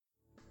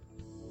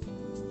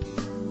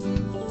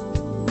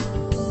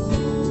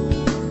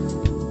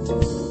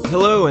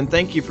Hello, and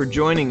thank you for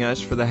joining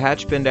us for the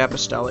Hatchbend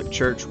Apostolic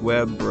Church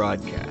web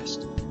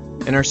broadcast.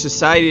 In our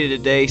society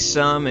today,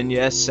 some, and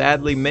yes,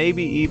 sadly,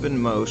 maybe even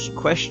most,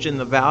 question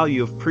the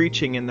value of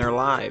preaching in their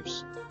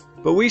lives.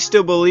 But we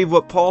still believe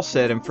what Paul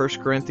said in 1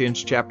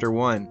 Corinthians chapter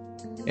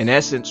 1. In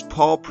essence,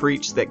 Paul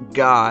preached that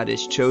God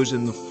has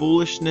chosen the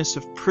foolishness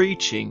of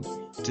preaching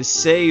to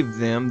save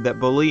them that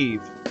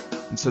believe.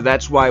 And so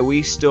that's why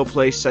we still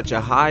place such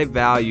a high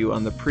value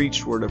on the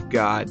preached word of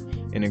God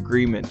in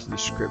agreement to the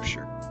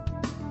Scripture.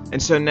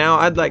 And so now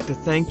I'd like to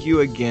thank you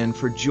again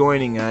for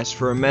joining us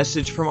for a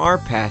message from our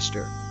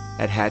pastor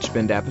at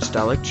Hatchbend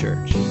Apostolic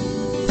Church.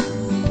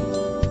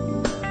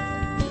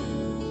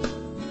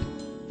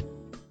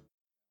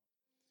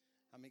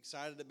 I'm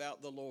excited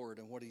about the Lord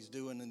and what He's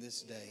doing in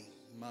this day.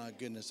 My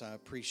goodness, I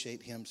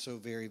appreciate Him so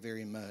very,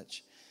 very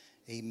much.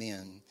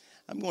 Amen.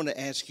 I'm going to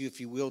ask you,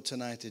 if you will,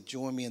 tonight to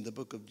join me in the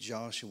book of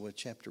Joshua,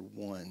 chapter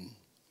 1.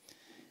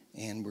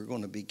 And we're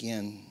going to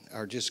begin,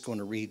 or just going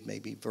to read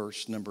maybe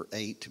verse number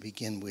 8 to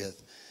begin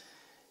with.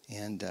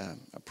 And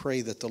I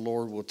pray that the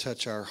Lord will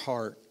touch our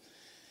heart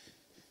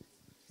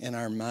and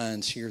our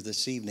minds here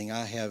this evening.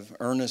 I have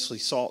earnestly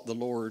sought the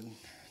Lord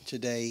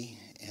today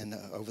and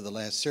over the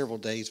last several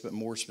days, but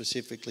more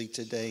specifically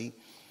today,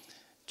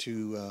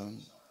 to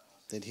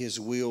that His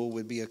will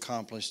would be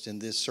accomplished in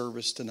this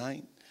service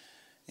tonight,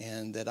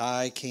 and that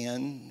I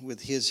can,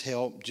 with His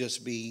help,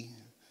 just be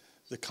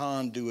the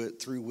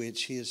conduit through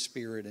which His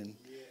Spirit and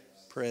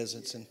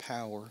presence and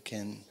power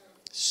can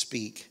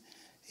speak.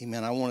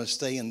 Amen. I want to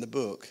stay in the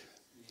book.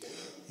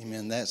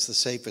 Amen. That's the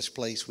safest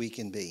place we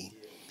can be.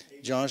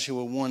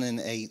 Joshua 1 and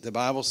 8, the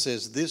Bible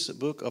says, "This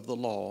book of the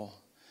law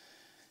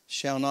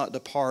shall not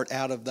depart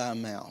out of thy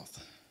mouth,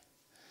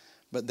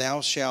 but thou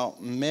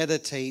shalt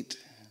meditate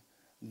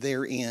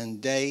therein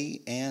day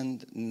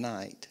and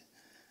night,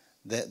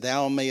 that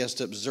thou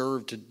mayest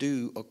observe to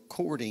do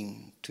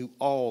according to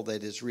all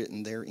that is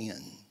written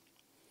therein."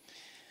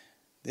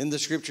 Then the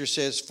scripture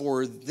says,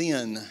 "For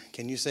then,"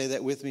 can you say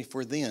that with me?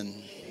 For then.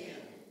 Amen.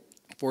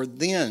 "For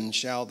then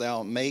shalt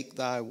thou make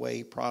thy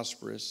way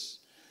prosperous,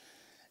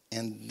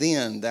 and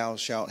then thou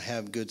shalt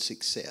have good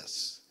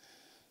success."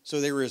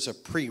 So there is a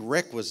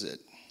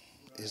prerequisite,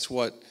 is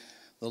what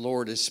the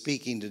Lord is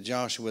speaking to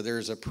Joshua. There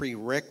is a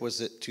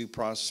prerequisite to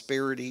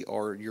prosperity,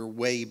 or your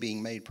way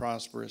being made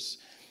prosperous.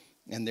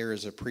 And there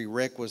is a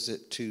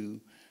prerequisite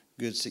to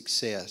good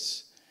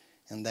success,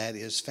 and that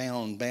is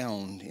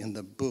bound in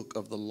the book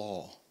of the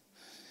law.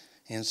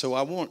 And so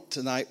I want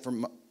tonight,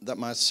 that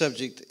my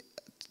subject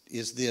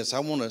is this. I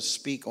want to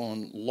speak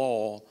on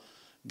law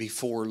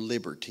before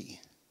liberty.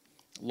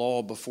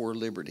 Law before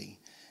liberty.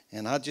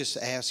 And I just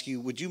ask you,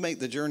 would you make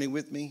the journey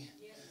with me?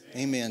 Yes.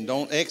 Amen.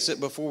 Don't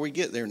exit before we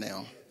get there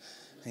now.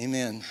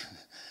 Amen.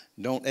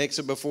 Don't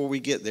exit before we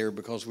get there,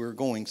 because we're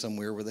going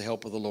somewhere with the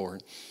help of the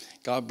Lord.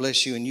 God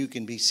bless you, and you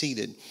can be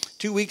seated.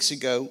 2 weeks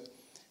ago,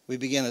 we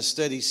began a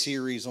study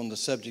series on the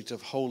subject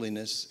of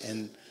holiness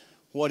and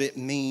what it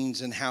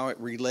means and how it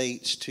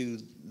relates to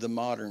the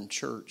modern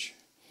church.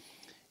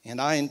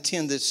 And I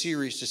intend this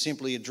series to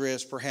simply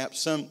address perhaps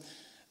some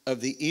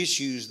of the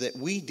issues that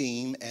we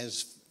deem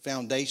as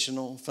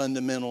foundational,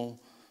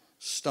 fundamental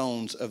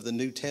stones of the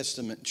New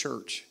Testament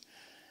church.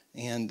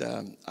 And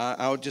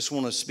I just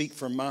want to speak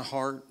from my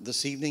heart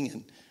this evening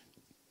and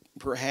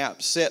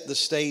perhaps set the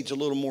stage a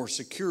little more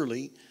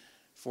securely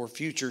for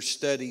future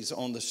studies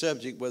on the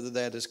subject, whether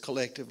that is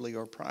collectively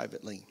or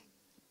privately.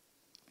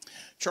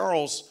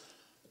 Charles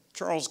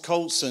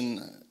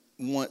Colson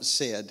once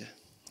said,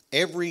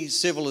 "Every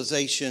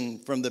civilization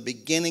from the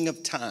beginning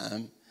of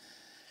time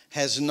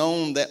has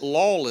known that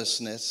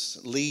lawlessness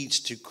leads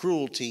to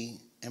cruelty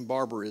and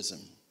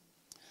barbarism.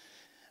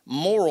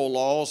 Moral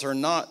laws are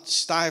not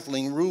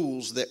stifling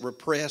rules that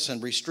repress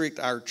and restrict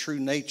our true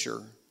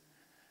nature.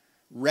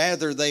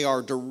 Rather, they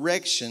are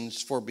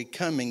directions for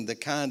becoming the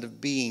kind of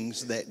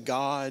beings that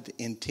God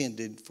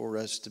intended for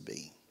us to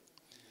be."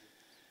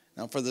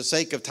 Now, for the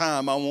sake of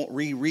time, I won't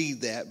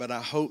reread that, but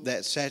I hope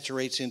that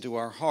saturates into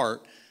our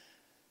heart.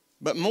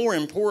 But more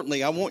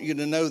importantly, I want you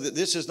to know that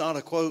this is not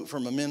a quote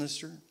from a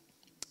minister.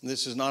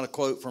 This is not a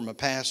quote from a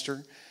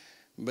pastor.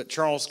 But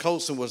Charles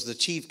Colson was the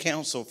chief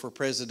counsel for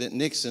President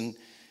Nixon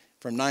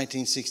from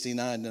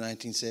 1969 to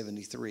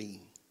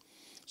 1973.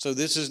 So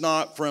this is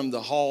not from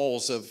the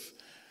halls of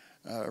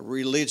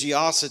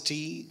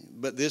religiosity,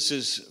 but this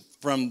is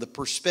from the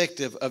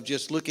perspective of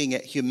just looking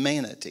at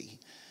humanity.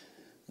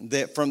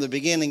 That from the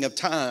beginning of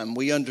time,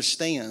 we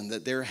understand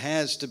that there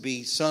has to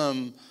be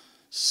some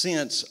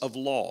sense of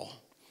law.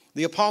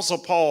 The Apostle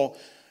Paul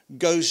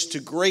goes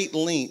to great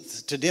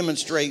length to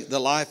demonstrate the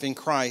life in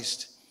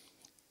Christ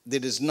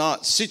that is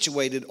not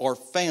situated or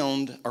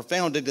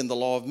founded in the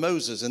law of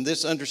Moses. And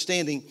this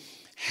understanding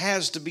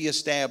has to be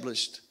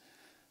established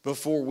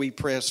before we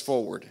press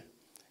forward.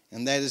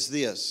 And that is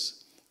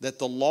this, that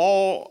the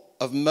law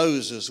of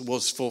Moses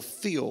was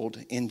fulfilled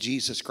in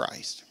Jesus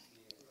Christ.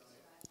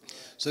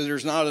 So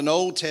there's not an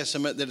Old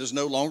Testament that is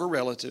no longer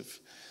relative.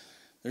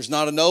 There's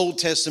not an Old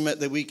Testament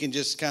that we can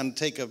just kind of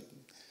take a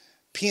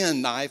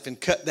penknife and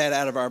cut that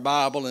out of our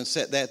Bible and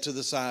set that to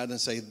the side and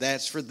say,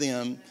 that's for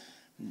them,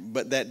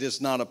 but that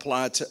does not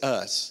apply to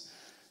us.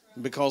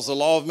 Because the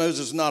law of Moses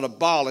was not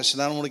abolished,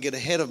 and I don't want to get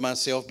ahead of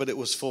myself, but it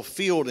was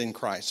fulfilled in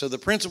Christ. So the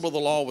principle of the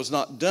law was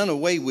not done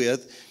away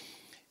with,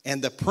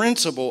 and the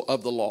principle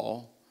of the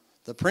law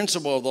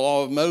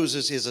of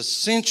Moses is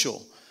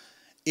essential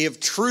if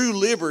true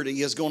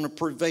liberty is going to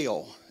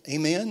prevail.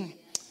 Amen?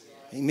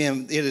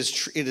 Amen. It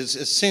is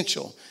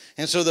essential.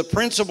 And so the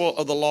principle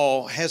of the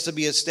law has to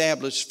be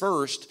established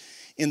first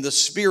in the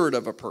spirit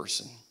of a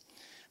person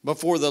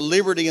before the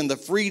liberty and the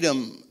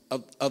freedom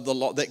of the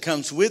law that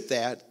comes with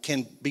that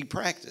can be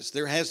practiced.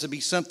 There has to be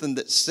something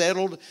that's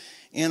settled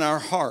in our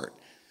heart.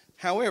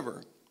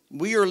 However,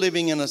 we are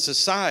living in a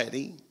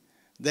society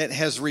that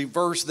has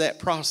reversed that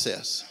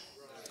process.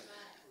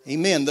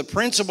 Amen. The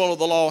principle of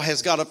the law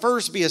has got to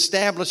first be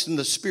established in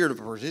the spirit of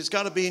a person. It's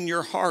got to be in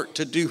your heart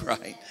to do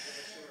right.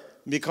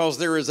 Because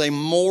there is a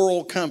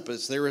moral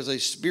compass. There is a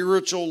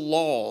spiritual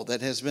law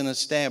that has been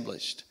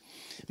established.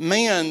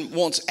 Man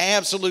wants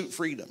absolute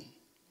freedom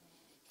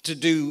to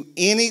do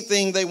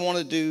anything they want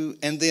to do.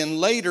 And then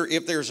later,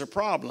 if there's a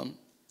problem,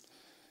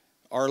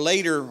 or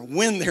later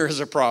when there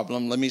is a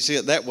problem, let me see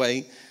it that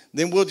way,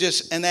 then we'll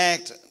just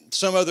enact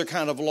some other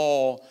kind of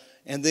law,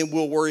 and then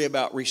we'll worry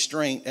about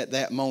restraint at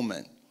that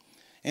moment.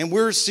 And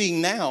we're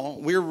seeing now,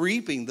 we're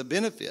reaping the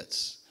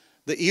benefits,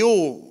 the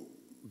ill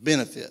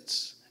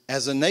benefits.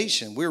 As a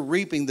nation, we're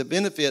reaping the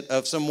benefit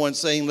of someone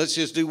saying, let's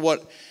just do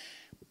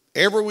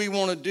whatever we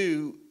want to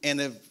do, and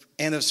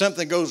if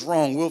something goes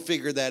wrong, we'll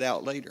figure that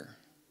out later.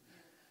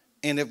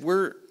 And if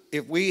we're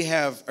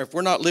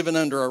not living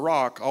under a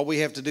rock, all we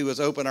have to do is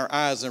open our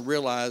eyes and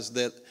realize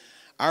that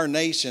our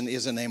nation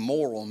is in a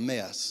moral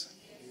mess.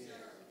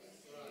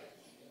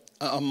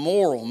 A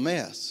moral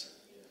mess.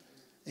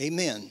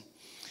 Amen.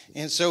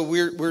 And so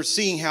we're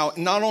seeing how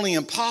not only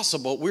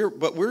impossible,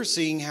 but we're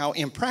seeing how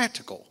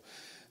impractical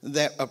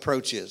that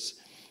approach is.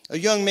 A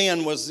young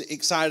man was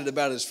excited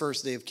about his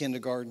first day of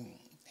kindergarten.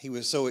 He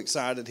was so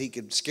excited he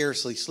could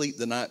scarcely sleep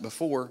the night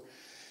before.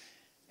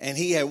 And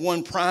he had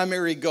one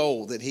primary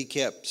goal that he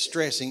kept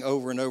stressing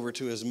over and over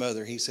to his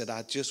mother. He said,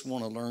 I just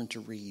want to learn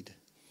to read.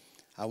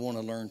 I want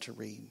to learn to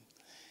read.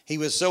 He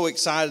was so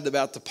excited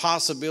about the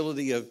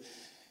possibility of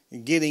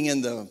getting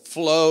in the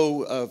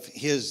flow of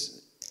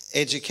his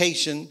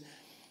education.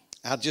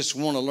 I just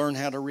want to learn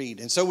how to read.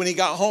 And so when he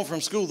got home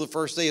from school the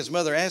first day, his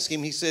mother asked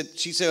him,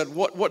 she said,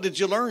 what did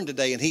you learn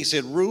today? And he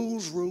said,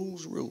 rules,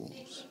 rules,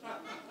 rules.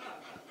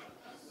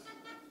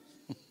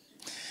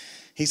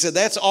 He said,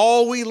 that's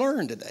all we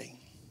learned today,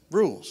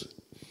 rules.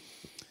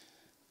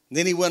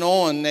 Then he went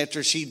on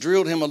after she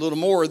drilled him a little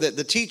more that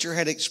the teacher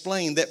had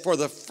explained that for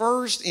the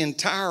first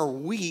entire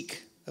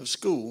week of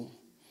school,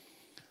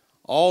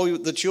 all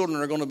the children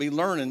are going to be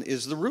learning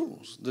is the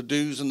rules, the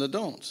do's and the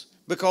don'ts.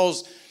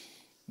 Because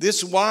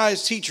this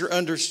wise teacher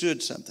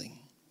understood something.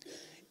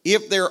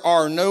 If there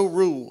are no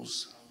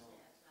rules,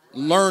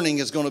 learning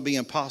is going to be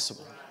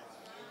impossible.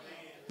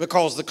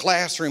 Because the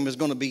classroom is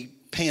going to be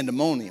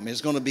pandemonium.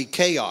 It's going to be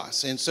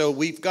chaos. And so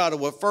we've got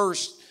to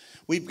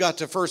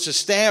first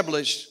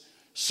establish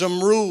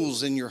some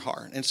rules in your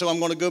heart. And so I'm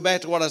going to go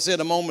back to what I said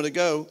a moment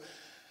ago,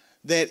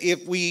 that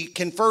if we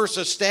can first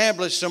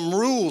establish some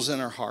rules in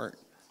our heart,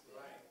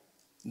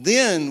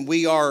 then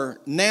we are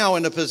now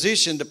in a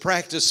position to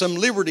practice some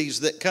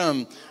liberties that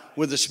come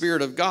with the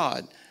Spirit of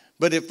God.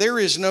 But if there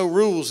is no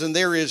rules, then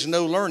there is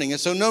no learning.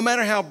 And so no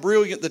matter how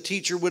brilliant the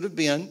teacher would have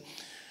been,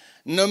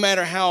 no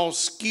matter how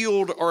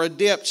skilled or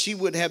adept she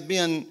would have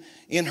been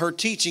in her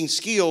teaching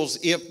skills,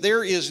 if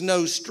there is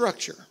no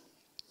structure,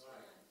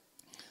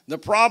 the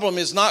problem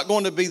is not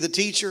going to be the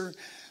teacher.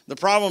 The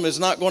problem is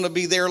not going to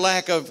be their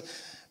lack of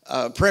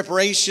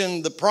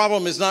preparation. The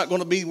problem is not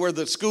going to be where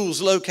the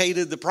school's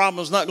located. The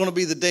problem is not going to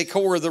be the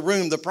decor of the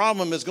room. The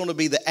problem is going to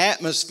be the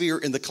atmosphere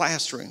in the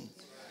classroom.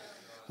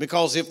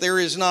 Because if there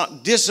is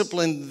not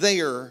discipline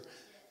there,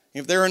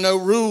 if there are no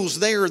rules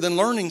there, then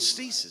learning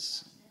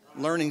ceases.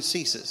 Learning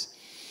ceases.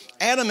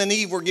 Adam and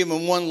Eve were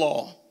given one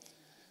law.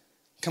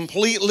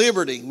 Complete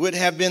liberty would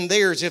have been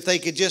theirs if they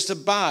could just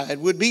abide,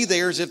 would be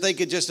theirs if they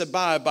could just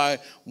abide by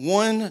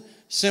one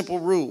simple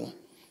rule.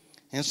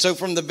 And so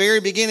from the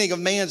very beginning of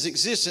man's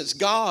existence,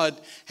 God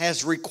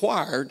has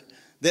required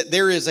that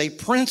there is a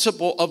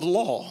principle of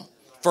law.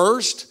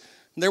 First,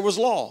 there was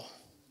law,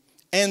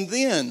 and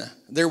then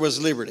there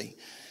was liberty.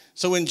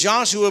 So when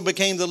Joshua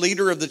became the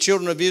leader of the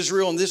children of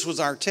Israel, and this was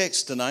our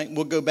text tonight,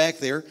 we'll go back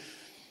there.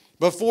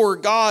 Before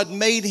God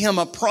made him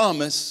a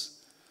promise,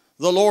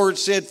 the Lord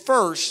said,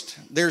 first,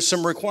 there's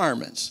some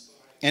requirements.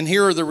 And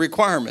here are the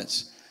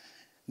requirements.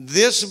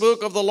 This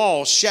book of the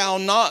law shall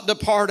not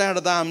depart out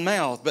of thy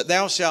mouth, but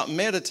thou shalt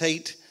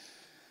meditate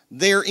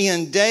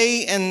therein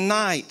day and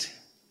night,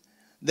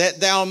 that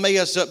thou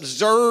mayest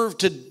observe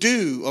to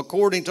do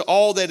according to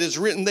all that is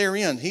written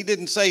therein. He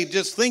didn't say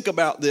just think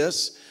about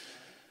this,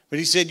 but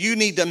he said you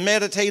need to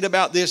meditate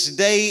about this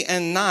day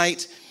and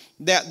night,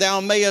 that thou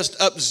mayest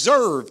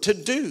observe to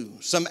do.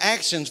 Some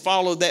actions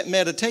followed that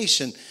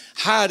meditation.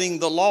 Hiding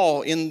the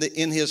law in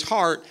his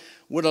heart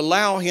would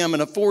allow him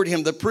and afford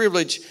him the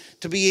privilege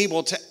to be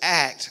able to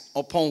act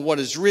upon what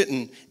is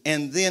written.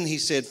 And then he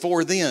said,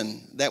 for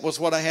then, that was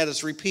what I had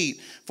us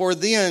repeat, for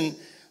then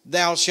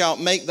thou shalt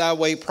make thy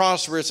way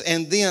prosperous,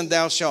 and then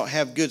thou shalt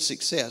have good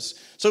success.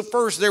 So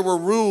first there were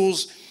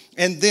rules,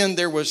 and then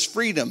there was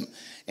freedom.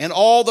 And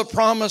all the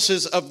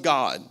promises of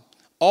God,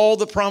 all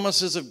the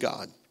promises of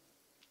God,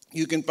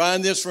 you can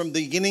find this from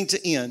beginning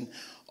to end.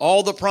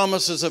 All the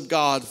promises of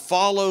God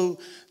follow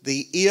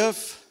the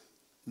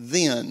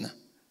if-then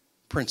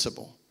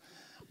principle,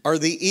 or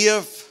the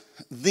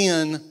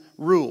if-then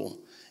rule.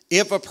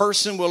 If a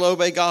person will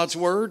obey God's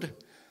word,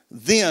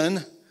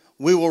 then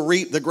we will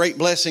reap the great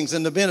blessings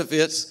and the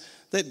benefits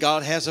that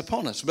God has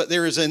upon us. But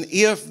there is an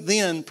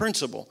if-then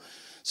principle.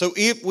 So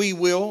if we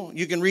will,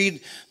 you can read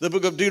the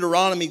book of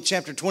Deuteronomy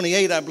chapter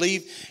 28, I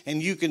believe,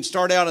 and you can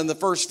start out in the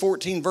first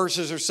 14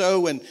 verses or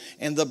so, and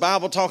the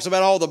Bible talks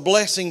about all the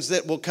blessings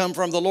that will come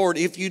from the Lord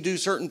if you do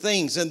certain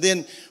things. And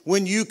then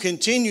when you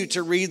continue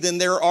to read, then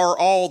there are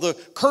all the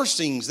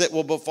cursings that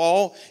will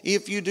befall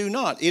if you do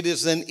not. It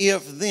is an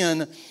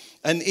if-then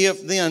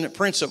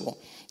principle.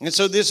 And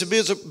so this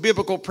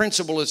biblical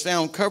principle is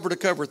found cover to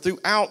cover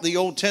throughout the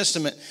Old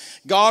Testament.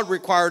 God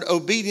required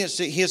obedience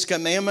to his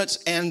commandments,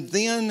 and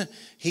then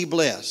he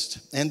blessed.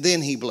 And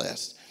then he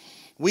blessed.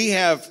 We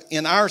have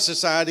in our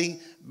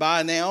society,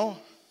 buy now,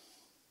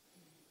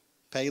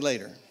 pay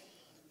later.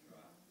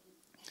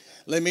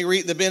 Let me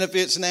reap the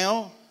benefits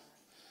now.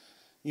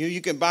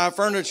 You can buy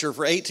furniture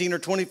for 18 or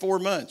 24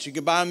 months. You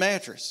can buy a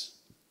mattress.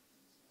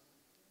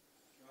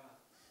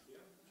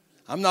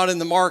 I'm not in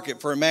the market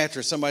for a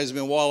mattress somebody's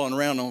been wallowing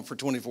around on for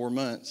 24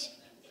 months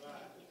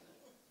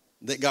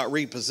that got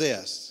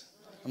repossessed.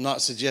 I'm not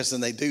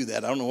suggesting they do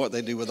that. I don't know what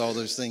they do with all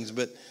those things,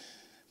 but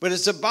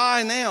it's a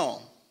buy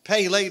now,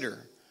 pay later.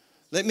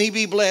 Let me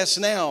be blessed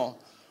now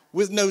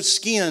with no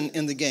skin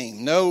in the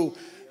game, no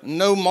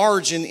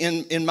margin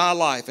in my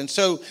life. And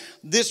so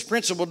this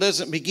principle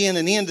doesn't begin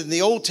and end in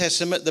the Old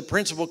Testament. The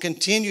principle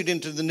continued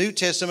into the New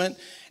Testament,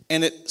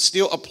 and it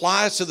still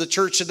applies to the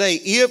church today.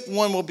 If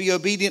one will be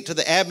obedient to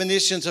the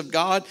admonitions of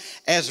God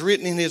as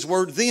written in his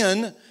word,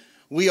 then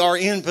we are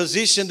in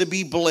position to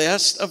be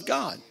blessed of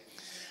God.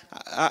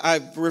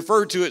 I've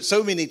referred to it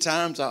so many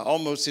times, I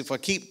almost, if I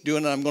keep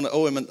doing it, I'm going to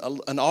owe him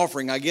an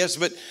offering, I guess.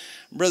 But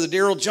Brother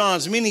Darrell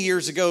Johns, many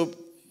years ago,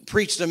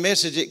 preached a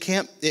message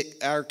at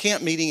our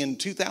camp meeting in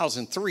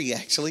 2003,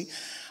 actually,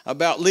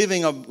 about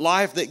living a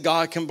life that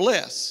God can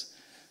bless.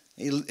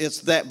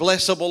 It's that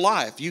blessable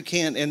life. You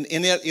can, and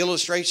in that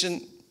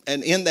illustration,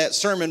 and in that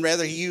sermon,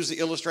 rather, he used the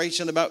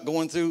illustration about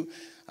going through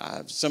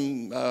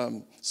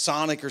some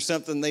Sonic or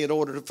something. They had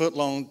ordered a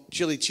foot-long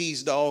chili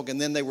cheese dog, and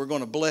then they were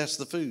going to bless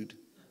the food.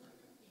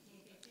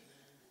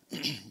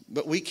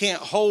 But we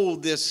can't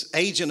hold this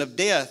agent of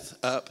death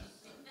up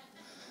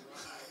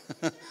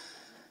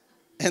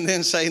and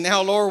then say,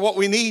 now, Lord, what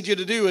we need you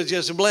to do is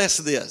just bless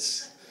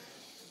this.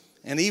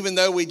 And even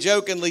though we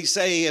jokingly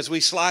say as we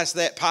slice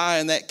that pie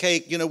and that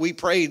cake, we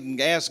prayed and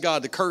asked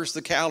God to curse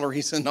the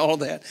calories and all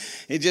that,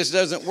 it just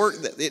doesn't work.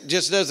 It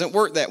just doesn't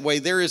work that way.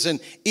 There is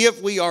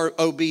if we are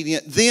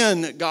obedient,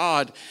 then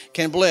God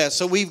can bless.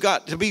 So we've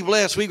got to be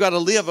blessed. We've got to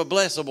live a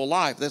blessable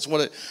life. That's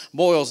what it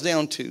boils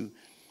down to.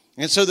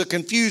 And so the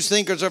confused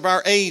thinkers of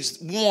our age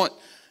want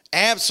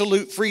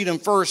absolute freedom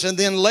first, and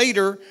then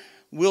later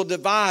will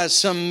devise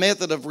some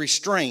method of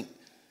restraint.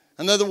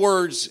 In other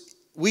words,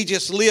 we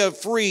just live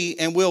free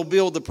and we'll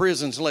build the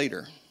prisons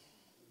later.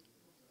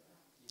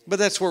 But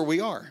that's where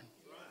we are.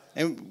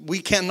 And we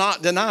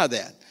cannot deny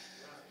that.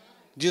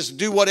 Just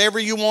do whatever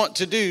you want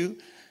to do.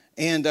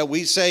 And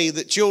we say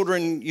that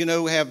children,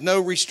 have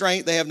no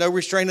restraint. They have no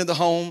restraint in the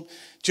home.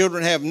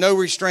 Children have no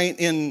restraint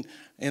in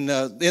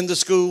the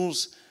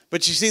schools.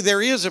 But you see,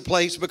 there is a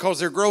place because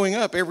they're growing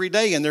up every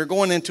day and they're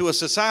going into a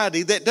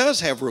society that does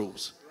have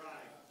rules.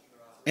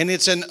 And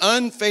it's an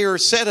unfair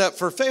setup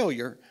for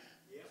failure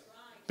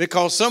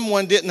because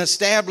someone didn't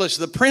establish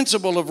the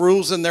principle of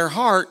rules in their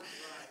heart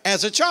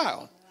as a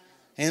child.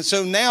 And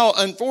so now,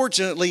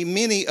 unfortunately,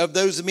 many of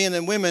those men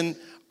and women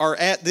are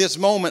at this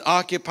moment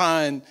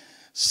occupying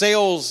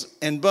cells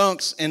and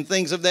bunks and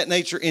things of that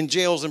nature in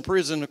jails and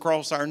prison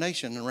across our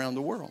nation and around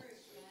the world.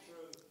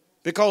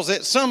 Because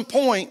at some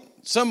point,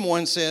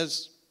 someone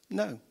says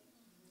no.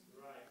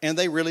 And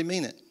they really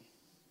mean it.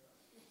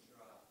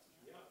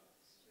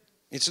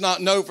 It's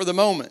not no for the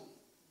moment.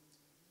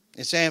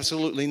 It's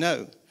absolutely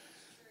no.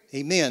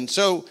 Amen.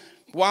 So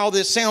while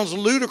this sounds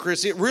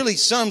ludicrous, it really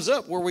sums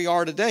up where we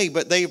are today.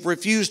 But they've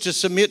refused to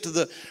submit to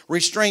the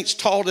restraints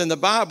taught in the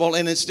Bible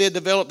and instead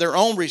develop their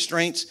own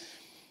restraints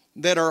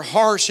that are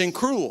harsh and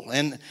cruel.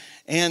 And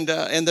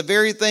the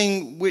very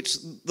thing which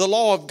the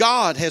law of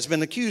God has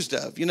been accused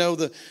of.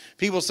 The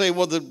people say,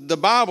 well, the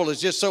Bible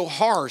is just so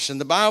harsh and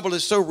the Bible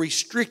is so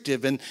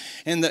restrictive and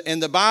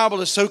the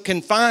Bible is so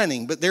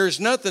confining. But there is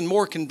nothing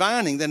more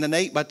confining than an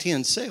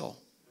 8x10 cell.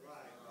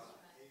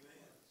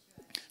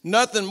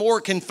 Nothing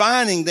more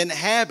confining than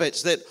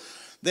habits that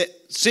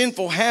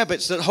sinful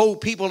habits that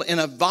hold people in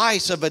a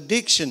vice of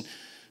addiction.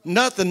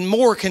 Nothing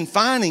more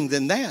confining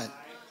than that.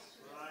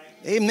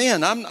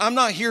 Amen. I'm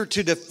not here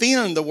to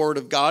defend the Word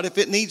of God. If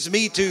it needs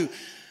me to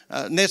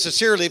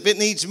necessarily, if it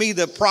needs me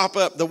to prop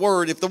up the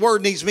Word, if the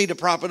Word needs me to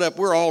prop it up,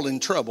 we're all in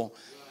trouble.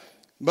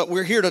 But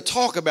we're here to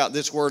talk about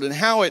this Word and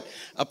how it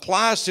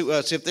applies to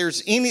us. If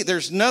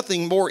there's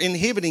nothing more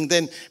inhibiting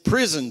than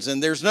prisons,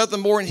 and there's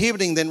nothing more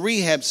inhibiting than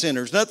rehab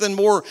centers, nothing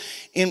more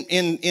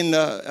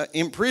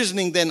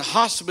imprisoning than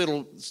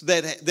hospitals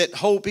that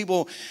hold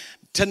people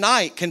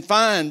tonight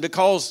confined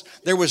because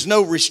there was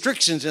no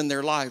restrictions in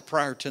their life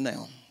prior to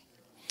now.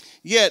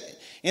 Yet,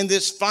 in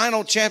this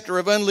final chapter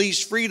of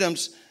Unleashed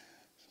Freedoms,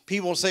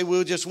 people say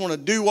we'll just want to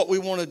do what we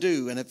want to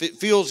do. And if it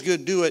feels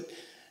good, do it.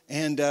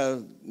 And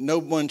no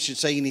one should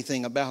say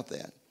anything about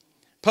that.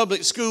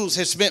 Public schools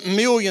have spent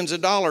millions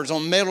of dollars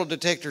on metal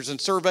detectors and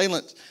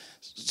surveillance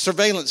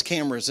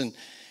cameras. And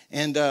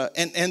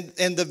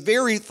the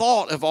very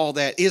thought of all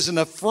that is an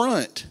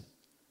affront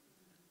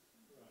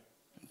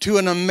to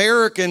an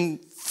American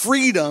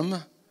freedom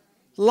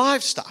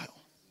lifestyle.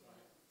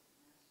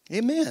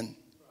 Amen.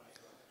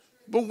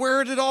 But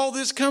where did all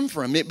this come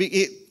from?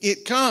 It's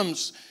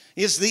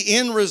the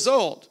end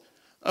result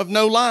of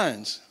no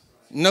lines,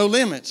 no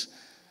limits,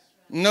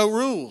 no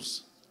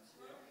rules.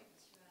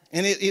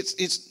 And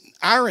it's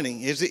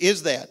irony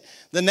is that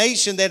the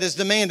nation that has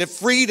demanded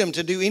freedom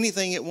to do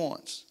anything it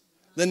wants,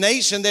 the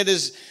nation that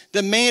has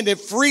demanded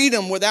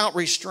freedom without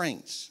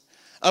restraints,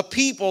 a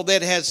people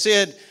that has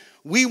said,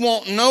 we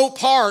want no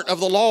part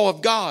of the law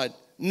of God,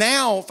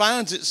 now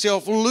finds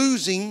itself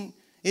losing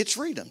its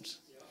freedoms.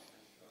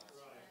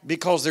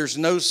 Because there's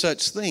no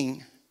such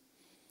thing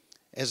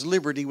as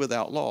liberty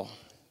without law.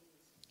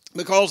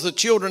 Because the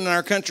children in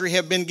our country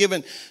have been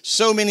given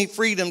so many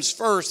freedoms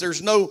first,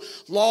 there's no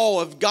law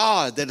of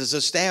God that is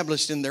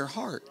established in their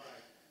heart.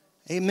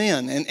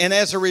 Amen. And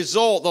as a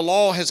result, the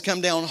law has come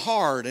down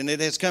hard and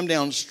it has come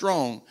down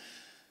strong.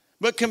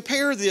 But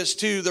compare this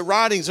to the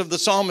writings of the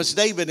psalmist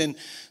David in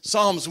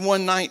Psalms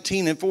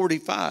 119 and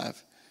 45.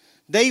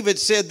 David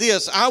said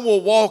this, I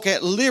will walk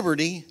at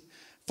liberty,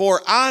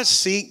 for I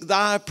seek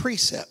thy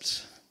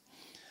precepts.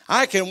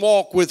 I can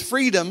walk with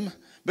freedom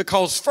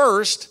because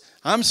first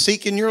I'm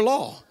seeking your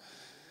law,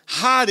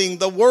 hiding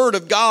the word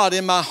of God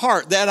in my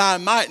heart that I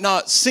might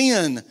not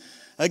sin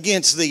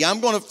against thee. I'm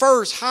going to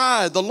first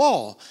hide the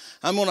law.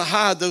 I'm going to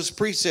hide those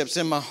precepts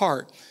in my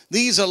heart.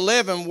 These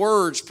 11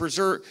 words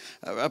preserve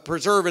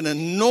an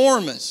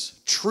enormous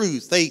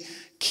truth. They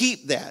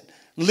keep that.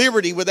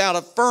 Liberty without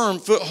a firm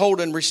foothold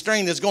and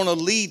restraint is going to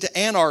lead to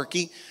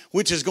anarchy,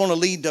 which is going to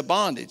lead to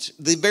bondage.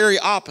 The very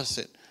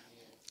opposite.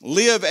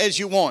 Live as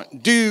you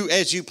want, do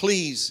as you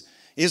please,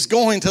 is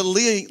going to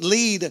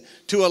lead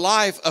to a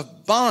life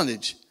of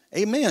bondage.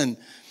 Amen.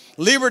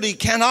 Liberty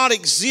cannot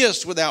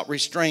exist without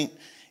restraint.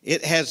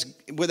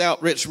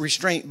 Without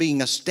restraint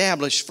being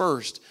established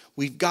first.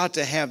 We've got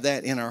to have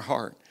that in our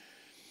heart.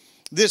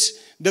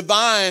 This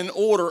divine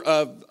order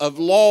of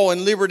law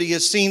and liberty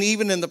is seen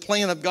even in the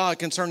plan of God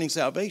concerning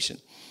salvation.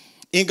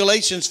 In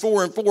Galatians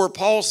 4 and 4,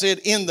 Paul said,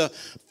 in the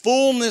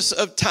fullness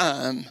of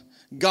time,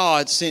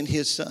 God sent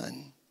his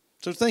son.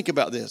 So think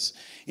about this.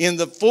 In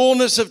the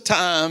fullness of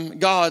time,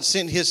 God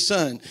sent his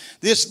son.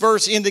 This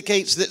verse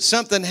indicates that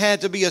something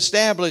had to be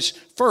established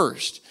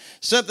first.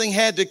 Something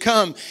had to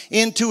come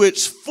into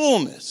its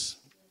fullness.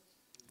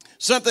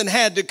 Something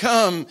had to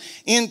come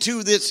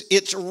into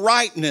its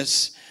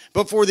rightness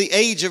before the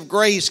age of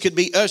grace could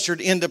be ushered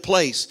into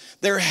place.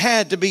 There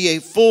had to be a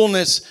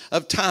fullness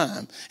of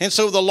time. And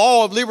so the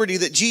law of liberty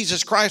that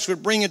Jesus Christ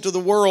would bring into the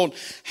world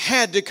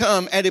had to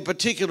come at a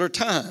particular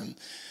time.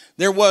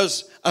 There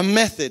was a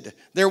method.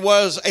 There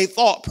was a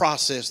thought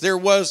process. There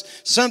was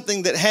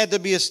something that had to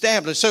be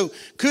established. So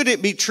could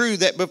it be true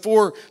that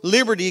before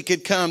liberty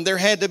could come, there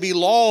had to be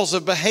laws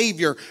of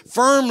behavior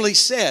firmly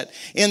set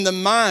in the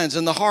minds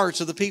and the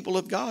hearts of the people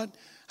of God?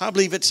 I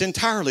believe it's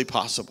entirely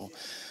possible.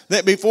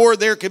 That before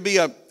there could be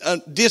a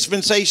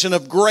dispensation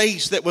of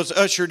grace that was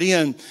ushered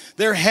in,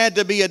 there had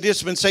to be a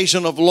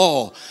dispensation of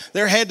law.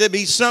 There had to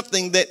be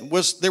something there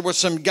was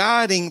some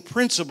guiding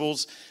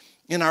principles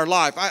in our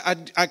life.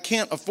 I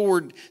can't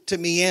afford to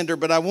meander,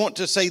 but I want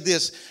to say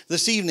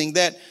this evening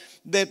that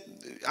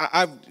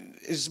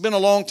it's been a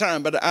long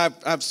time, but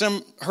I've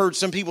heard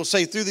some people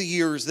say through the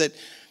years that,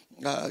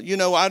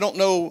 I don't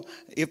know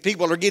if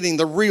people are getting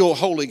the real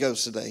Holy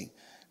Ghost today.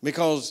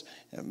 Because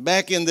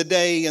back in the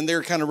day, and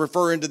they're kind of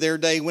referring to their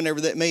day, whenever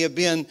that may have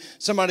been,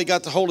 somebody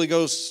got the Holy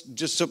Ghost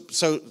just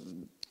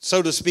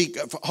so to speak,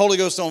 Holy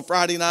Ghost on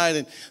Friday night,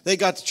 and they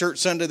got to church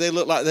Sunday. They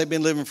look like they've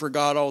been living for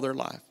God all their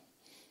life.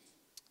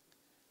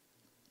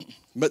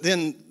 But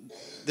then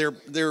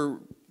their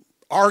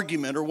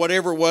argument or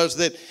whatever was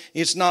that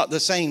it's not the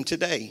same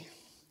today.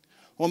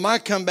 Well, my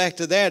comeback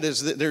to that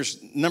is that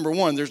there's, number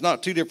one, there's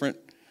not two different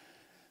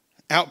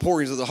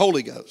outpourings of the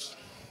Holy Ghost.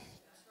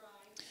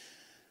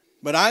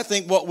 But I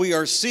think what we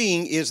are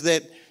seeing is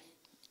that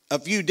a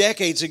few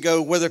decades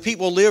ago, whether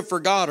people lived for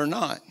God or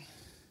not,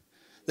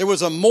 there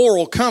was a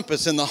moral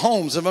compass in the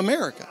homes of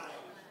America.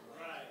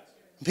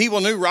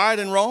 People knew right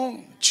and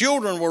wrong.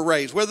 Children were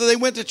raised, whether they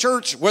went to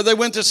church, whether they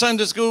went to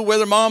Sunday school,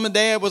 whether mom and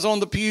dad was on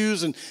the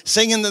pews and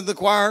singing in the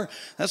choir.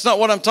 That's not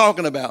what I'm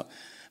talking about.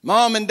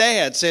 Mom and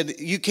dad said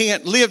you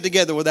can't live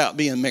together without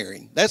being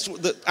married. That's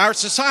what our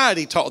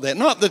society taught that.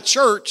 Not the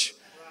church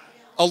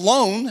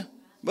alone,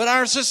 but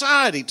our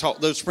society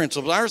taught those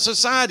principles. Our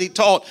society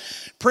taught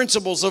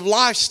principles of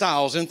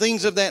lifestyles and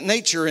things of that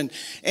nature. And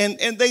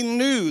they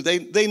knew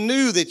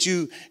that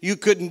you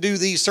couldn't do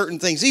these certain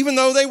things, even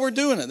though they were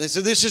doing it. They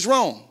said, this is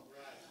wrong.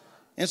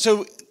 And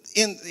so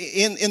in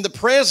the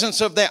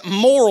presence of that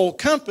moral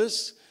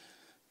compass,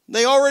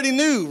 they already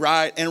knew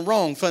right and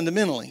wrong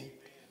fundamentally.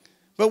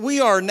 But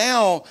we are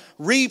now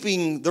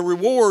reaping the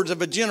rewards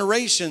of a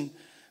generation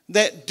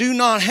that do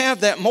not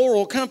have that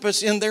moral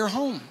compass in their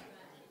home.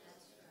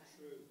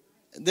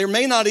 There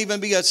may not even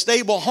be a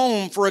stable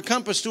home for a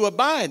compass to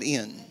abide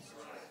in.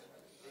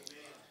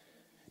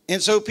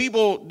 And so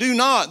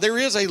there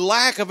is a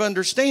lack of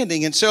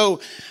understanding. And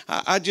so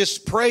I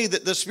just pray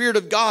that the Spirit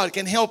of God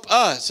can help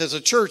us as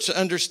a church to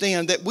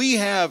understand that we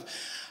have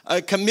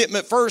a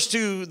commitment first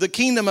to the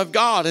kingdom of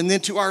God and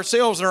then to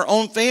ourselves and our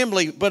own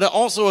family, but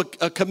also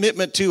a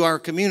commitment to our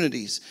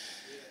communities.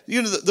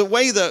 You know, the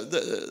way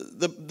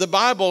the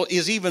Bible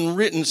is even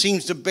written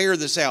seems to bear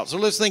this out. So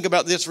let's think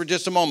about this for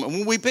just a moment.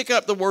 When we pick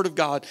up the Word of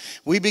God,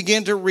 we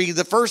begin to read.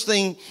 The first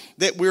thing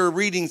that we're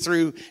reading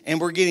through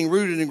and we're getting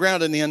rooted and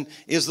grounded in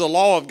is the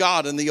law of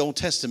God in the Old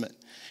Testament.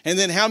 And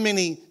then how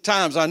many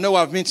times, I know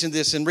I've mentioned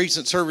this in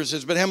recent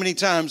services, but how many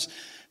times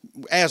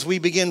as we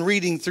begin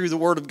reading through the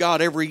Word of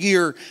God every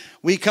year,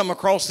 we come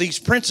across these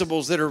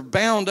principles that are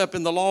bound up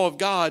in the law of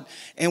God,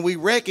 and we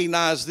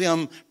recognize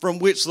them from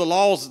which the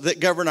laws that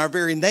govern our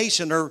very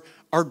nation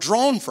are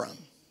drawn from.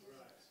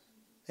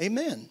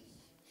 Amen.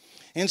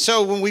 And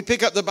so when we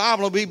pick up the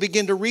Bible and we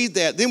begin to read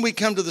that, then we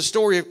come to the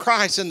story of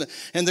Christ and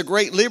the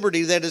great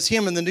liberty that is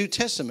Him in the New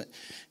Testament.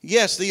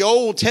 Yes, the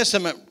Old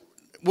Testament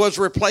was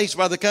replaced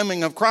by the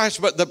coming of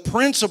Christ, but the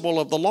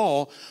principle of the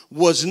law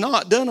was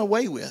not done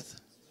away with.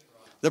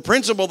 The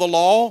principle of the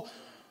law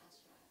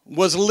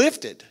was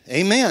lifted.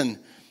 Amen.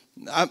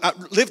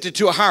 Lifted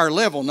to a higher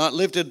level, not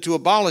lifted to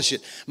abolish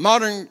it.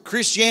 Modern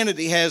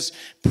Christianity has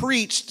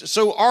preached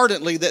so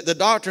ardently that the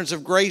doctrines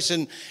of grace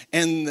and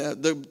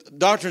the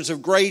doctrines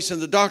of grace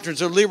and the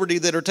doctrines of liberty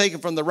that are taken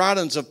from the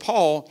writings of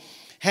Paul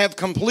have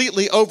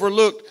completely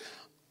overlooked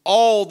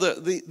all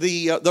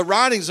the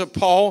writings of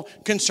Paul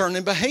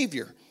concerning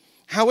behavior.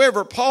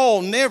 However,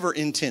 Paul never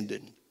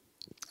intended,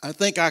 I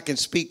think I can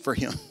speak for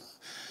him.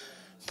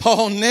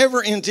 Paul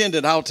never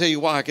intended, I'll tell you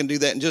why I can do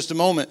that in just a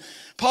moment.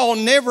 Paul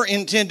never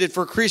intended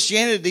for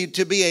Christianity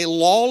to be a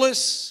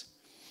lawless,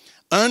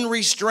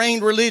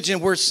 unrestrained religion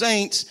where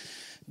saints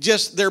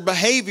their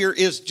behavior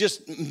is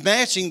just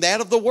matching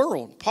that of the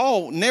world.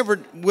 Paul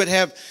never would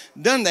have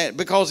done that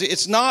because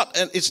it's not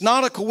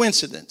a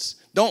coincidence.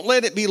 Don't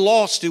let it be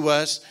lost to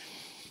us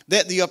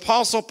that the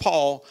Apostle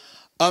Paul,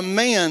 a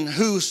man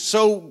who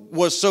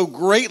was so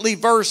greatly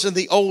versed in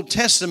the Old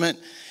Testament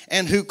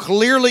and who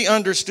clearly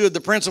understood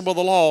the principle of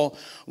the law,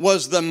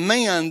 was the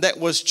man that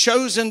was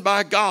chosen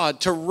by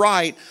God to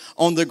write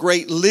on the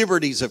great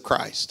liberties of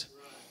Christ.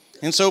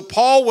 And so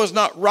Paul was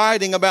not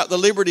writing about the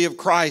liberty of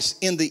Christ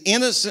in the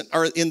innocent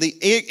or in the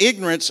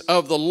ignorance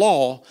of the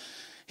law.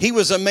 He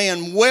was a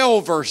man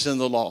well versed in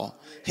the law.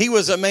 He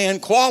was a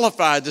man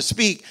qualified to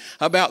speak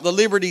about the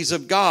liberties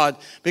of God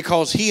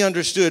because he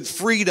understood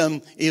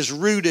freedom is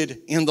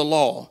rooted in the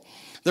law.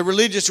 The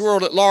religious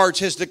world at large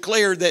has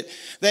declared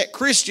that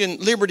Christian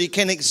liberty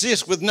can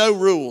exist with no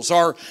rules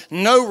or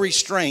no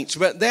restraints,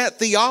 but that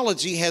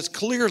theology has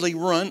clearly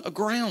run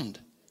aground.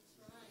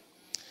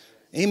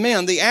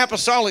 Amen. The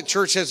Apostolic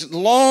Church has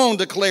long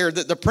declared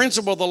that the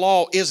principle of the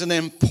law is an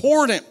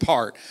important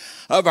part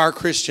of our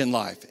Christian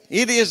life.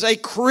 It is a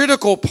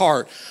critical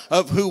part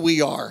of who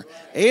we are.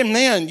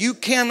 Amen. You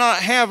cannot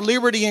have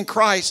liberty in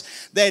Christ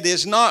that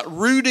is not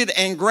rooted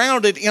and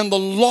grounded in the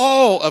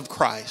law of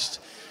Christ.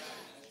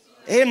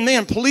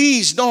 Amen.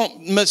 Please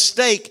don't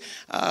mistake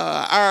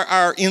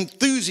our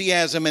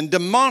enthusiasm and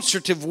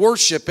demonstrative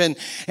worship and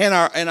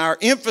our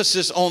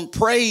emphasis on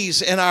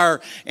praise and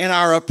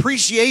our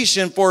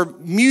appreciation for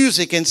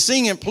music and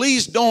singing.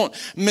 Please don't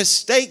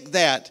mistake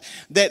that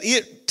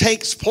it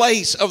takes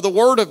place of the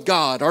Word of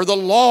God or the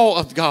law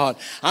of God.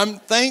 I'm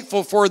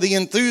thankful for the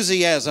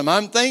enthusiasm.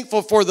 I'm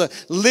thankful for the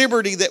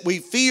liberty that we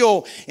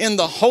feel in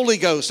the Holy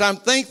Ghost. I'm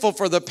thankful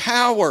for the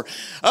power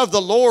of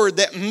the Lord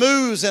that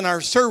moves in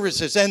our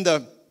services and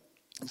the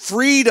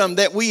freedom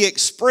that we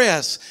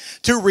express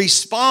to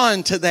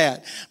respond to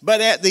that.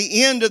 But at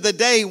the end of the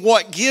day,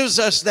 what gives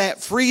us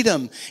that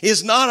freedom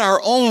is not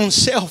our own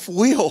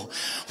self-will.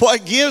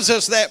 What gives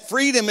us that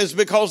freedom is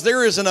because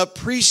there is an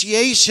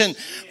appreciation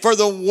for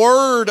the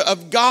Word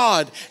of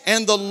God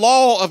and the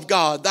law of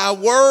God. Thy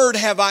word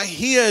have I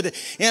hid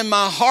in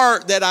my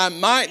heart that I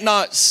might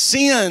not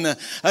sin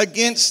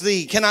against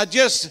thee. Can I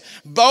just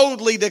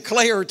boldly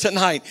declare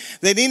tonight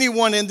that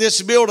anyone in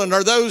this building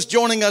or those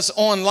joining us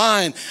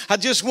online, I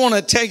just just want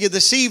to tell you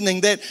this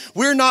evening that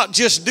we're not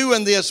just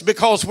doing this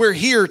because we're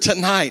here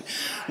tonight.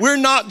 We're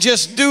not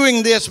just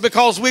doing this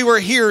because we were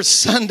here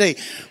Sunday.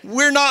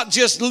 We're not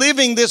just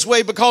living this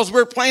way because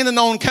we're planning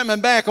on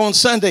coming back on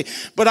Sunday.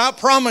 But I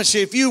promise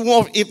you,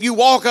 if you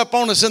walk up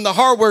on us in the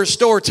hardware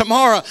store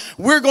tomorrow,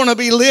 we're going to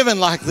be living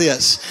like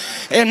this.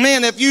 And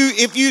man, if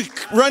you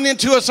run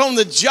into us on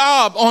the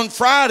job on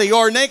Friday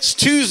or next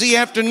Tuesday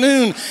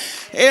afternoon,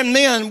 and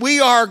then we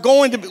are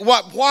going to be,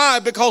 why?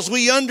 Because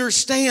we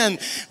understand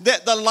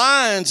that the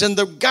lines and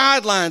the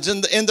guidelines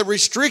and the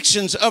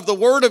restrictions of the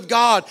Word of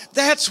God,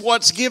 that's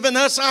what's given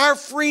us our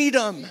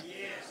freedom.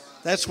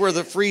 That's where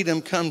the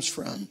freedom comes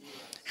from.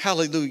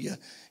 Hallelujah.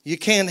 You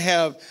can't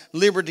have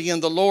liberty in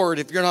the Lord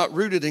if you're not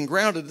rooted and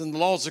grounded in the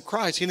laws of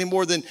Christ any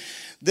more than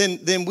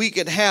we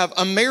could have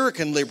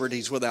American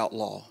liberties without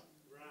law.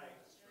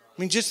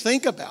 I mean, just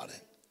think about it.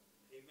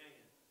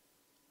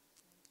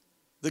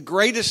 The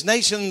greatest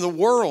nation in the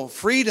world,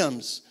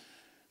 freedoms,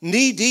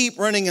 knee deep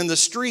running in the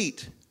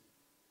street.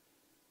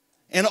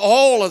 And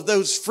all of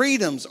those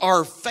freedoms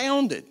are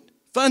founded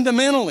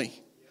fundamentally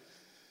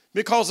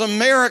because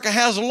America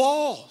has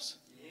laws.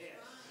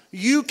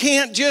 You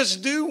can't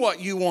just do what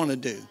you want to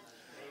do.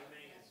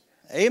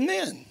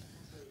 Amen.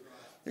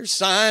 There's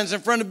signs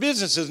in front of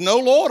businesses, no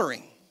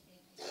loitering.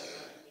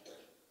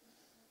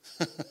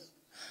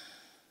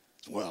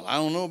 Well, I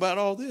don't know about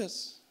all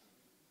this.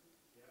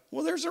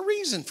 Well, there's a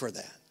reason for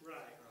that.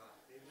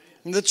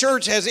 The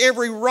church has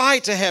every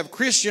right to have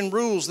Christian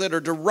rules that are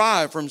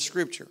derived from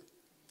Scripture.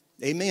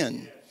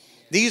 Amen.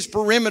 These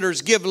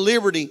perimeters give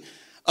liberty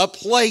a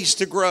place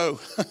to grow.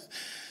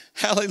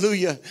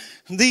 Hallelujah.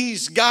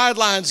 These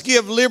guidelines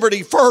give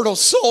liberty fertile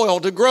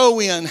soil to grow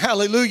in.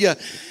 Hallelujah.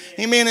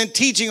 Amen. In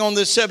teaching on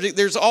this subject,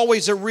 there's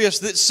always a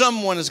risk that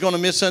someone is going to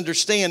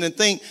misunderstand and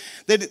think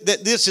that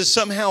this is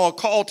somehow a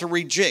call to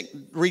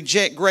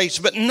reject grace.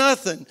 But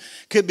nothing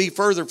could be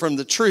further from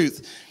the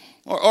truth.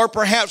 Or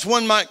perhaps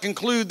one might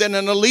conclude that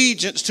an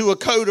allegiance to a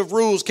code of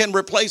rules can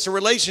replace a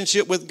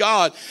relationship with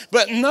God.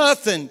 But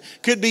nothing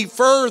could be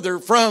further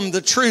from the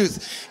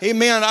truth.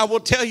 Amen. I will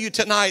tell you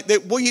tonight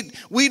that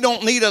we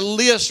don't need a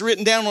list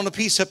written down on a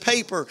piece of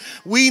paper.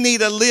 We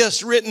need a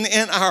list written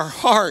in our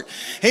heart.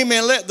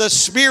 Amen. Let the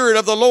Spirit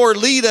of the Lord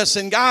lead us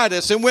and guide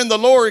us. And when the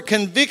Lord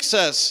convicts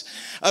us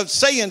of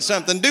saying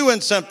something,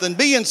 doing something,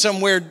 being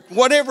somewhere,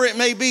 whatever it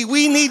may be,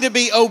 we need to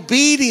be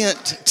obedient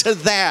to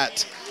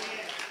that.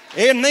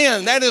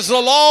 Amen. That is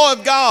the law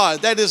of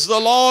God. That is the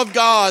law of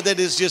God that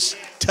is just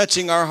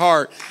touching our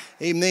heart.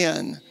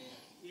 Amen.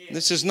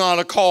 This is not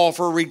a call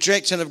for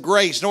rejection of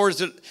grace, nor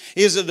is it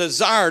a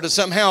desire to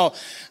somehow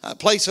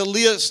place a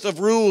list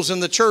of rules in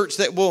the church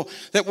that will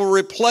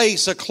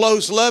replace a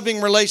close,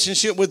 loving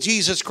relationship with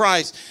Jesus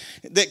Christ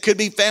that could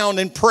be found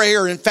in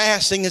prayer and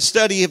fasting and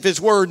study of His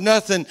Word.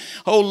 Nothing,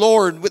 oh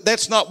Lord,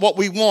 that's not what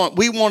we want.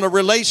 We want a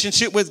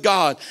relationship with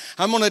God.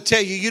 I'm going to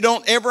tell you, you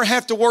don't ever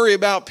have to worry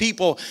about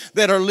people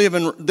that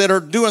are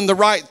doing the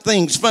right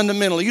things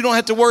fundamentally. You don't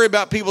have to worry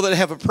about people that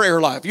have a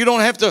prayer life. You don't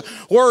have to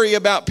worry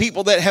about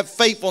people that have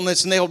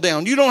faithfulness nailed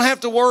down. You don't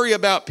have to worry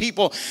about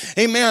people,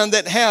 amen,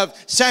 that have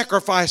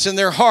sacrifice in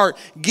their heart,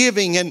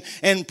 giving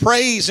and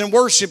praise and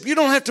worship. You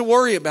don't have to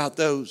worry about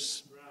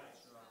those.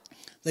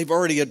 They've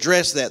already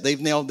addressed that. They've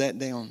nailed that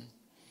down.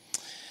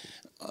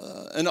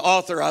 An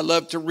author I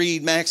love to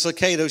read, Max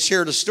Lucado,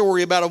 shared a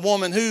story about a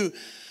woman who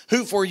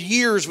for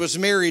years was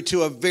married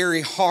to a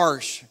very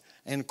harsh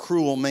and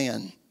cruel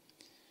man.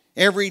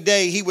 Every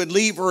day he would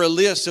leave her a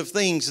list of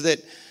things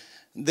that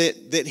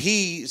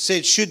he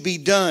said should be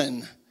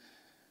done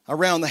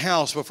around the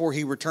house before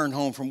he returned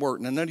home from work.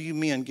 Now, none of you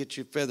men get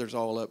your feathers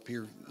all up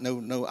here.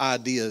 No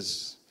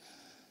ideas.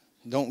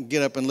 Don't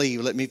get up and leave.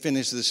 Let me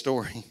finish the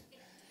story.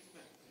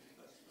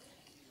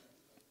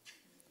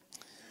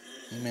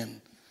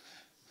 Amen.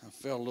 I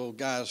felt a little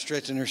guy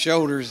stretching her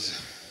shoulders.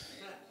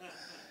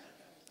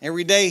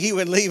 Every day he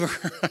would leave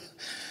her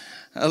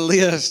a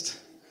list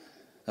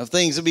of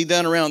things to be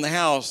done around the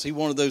house. He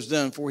wanted those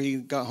done before he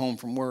got home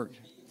from work.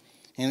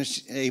 And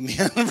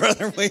amen,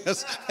 Brother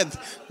Williams.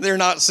 They're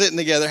not sitting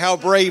together. How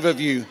brave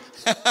of you.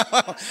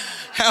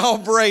 How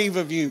brave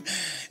of you.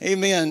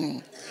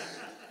 Amen.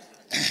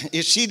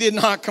 If she did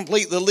not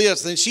complete the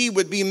list, then she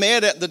would be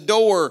met at the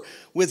door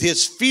with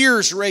his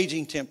fierce,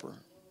 raging temper.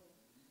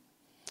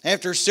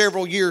 After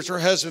several years, her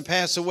husband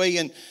passed away,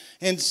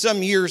 and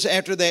some years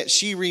after that,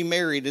 she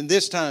remarried. And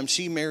this time,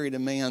 she married a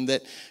man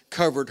that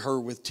covered her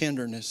with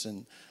tenderness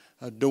and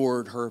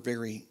adored her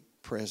very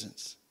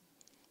presence.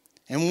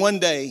 And one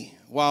day,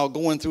 while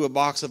going through a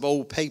box of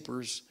old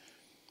papers,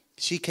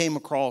 she came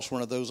across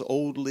one of those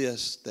old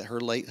lists that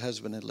her late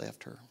husband had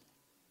left her.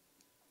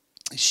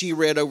 She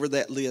read over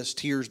that list.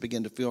 Tears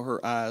began to fill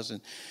her eyes, and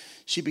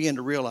she began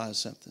to realize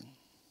something.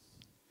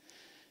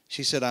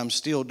 She said, I'm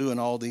still doing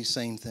all these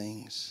same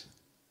things.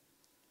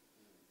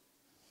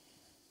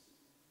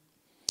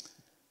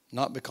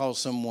 Not because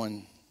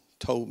someone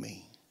told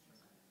me,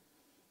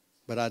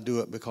 but I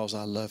do it because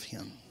I love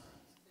Him.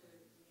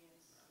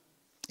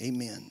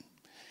 Amen.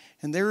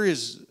 And there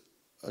is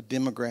a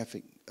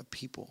demographic of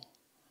people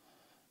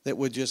that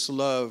would just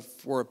love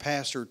for a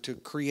pastor to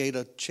create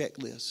a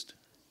checklist.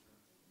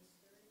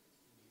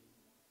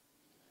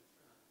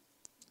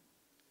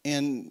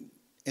 And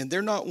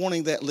they're not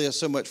wanting that list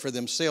so much for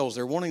themselves.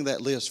 They're wanting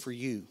that list for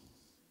you.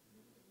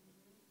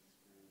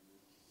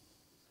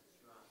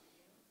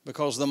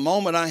 Because the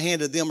moment I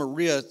handed them a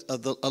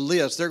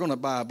list, they're going to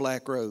buy a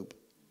black robe.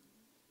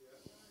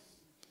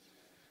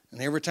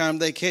 And every time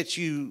they catch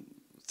you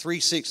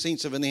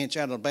 3/16 of an inch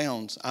out of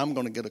bounds, I'm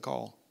going to get a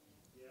call.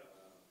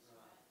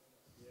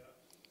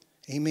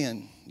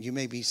 Amen. You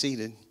may be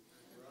seated.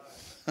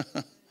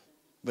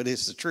 But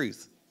it's the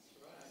truth.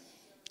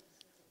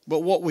 But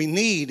what we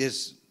need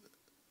is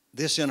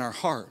this in our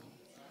heart.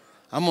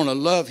 I'm going to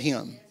love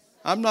him.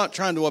 I'm not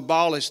trying to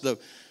abolish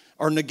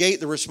or negate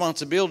the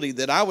responsibility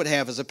that I would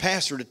have as a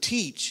pastor to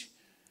teach.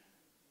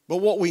 But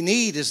what we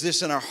need is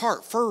this in our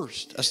heart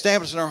first,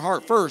 established in our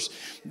heart first.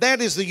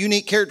 That is the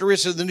unique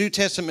characteristic of the New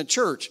Testament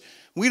church.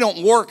 We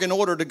don't work in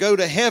order to go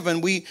to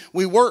heaven. We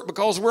work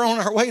because we're on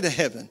our way to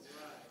heaven.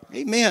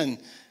 Amen.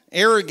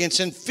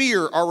 Arrogance and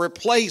fear are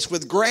replaced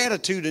with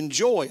gratitude and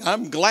joy.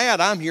 I'm glad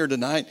I'm here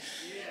tonight.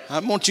 I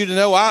want you to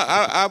know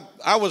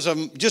I was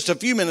just a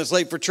few minutes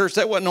late for church.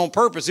 That wasn't on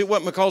purpose. It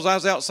wasn't because I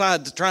was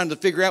outside trying to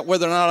figure out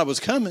whether or not I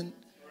was coming.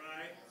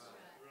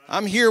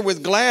 I'm here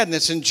with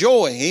gladness and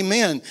joy.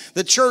 Amen.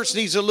 The church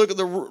needs to look at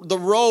the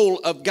role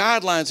of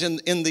guidelines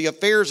in the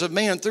affairs of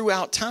man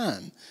throughout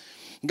time.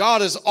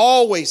 God has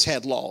always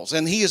had laws,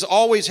 and he has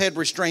always had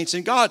restraints,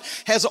 and God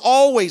has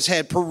always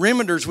had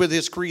perimeters with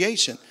his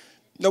creation.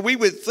 Now, we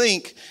would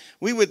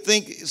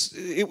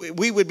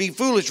be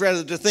foolish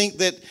rather to think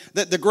that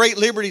the great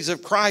liberties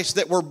of Christ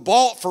that were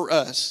bought for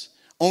us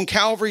on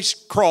Calvary's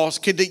cross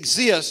could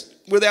exist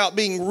without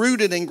being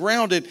rooted and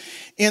grounded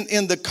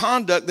in the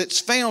conduct that's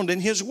found in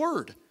his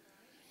word.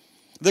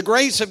 The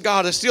grace of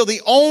God is still the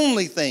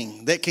only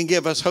thing that can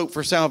give us hope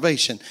for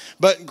salvation.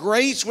 But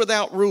grace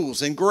without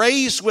rules and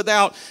grace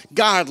without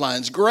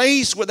guidelines,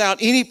 grace without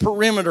any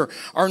perimeter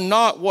are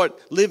not what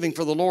living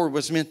for the Lord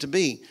was meant to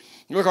be.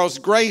 Because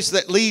grace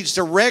that leads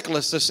to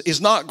recklessness is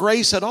not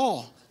grace at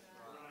all.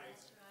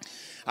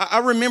 I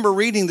remember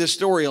reading this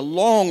story a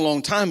long,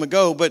 long time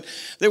ago, but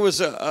there was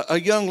a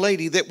young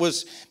lady that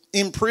was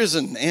in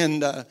prison,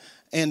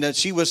 and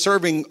she was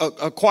serving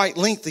a quite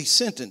lengthy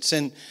sentence.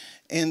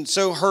 And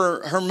so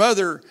her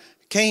mother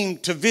came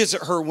to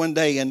visit her one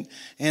day,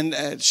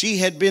 and she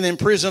had been in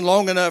prison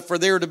long enough for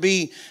there to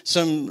be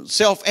some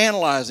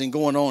self-analyzing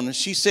going on. And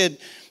she said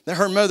that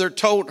her mother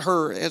told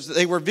her as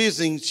they were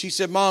visiting, she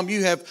said, "Mom,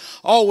 you have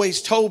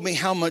always told me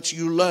how much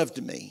you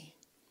loved me."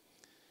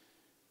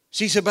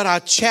 She said, "But I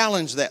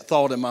challenged that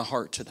thought in my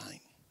heart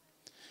tonight."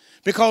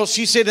 Because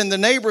she said, in the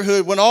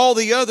neighborhood, when all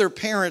the other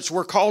parents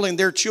were calling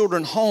their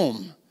children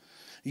home,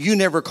 you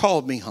never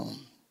called me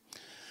home.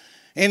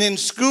 And in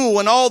school,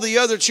 when all the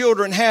other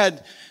children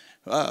had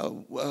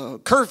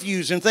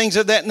curfews and things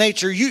of that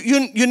nature,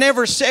 you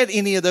never set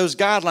any of those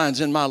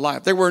guidelines in my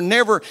life. There were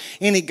never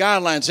any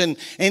guidelines. And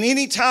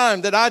any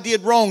time that I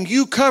did wrong,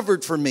 you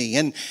covered for me.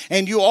 And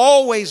you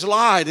always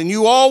lied, and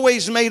you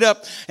always made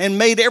up and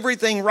made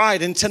everything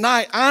right. And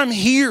tonight, I'm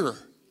here.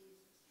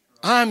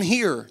 I'm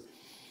here.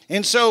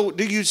 And so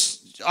do you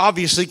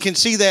obviously can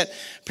see that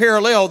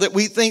parallel, that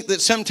we think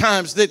that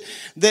sometimes that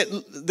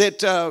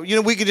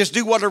we can just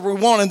do whatever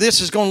we want and this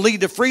is going to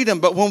lead to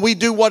freedom. But when we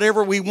do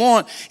whatever we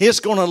want,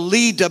 it's going to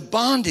lead to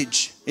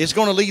bondage. It's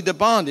going to lead to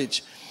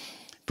bondage.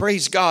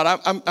 Praise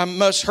God. I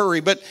must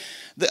hurry. But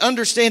the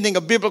understanding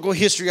of biblical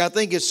history, I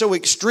think, is so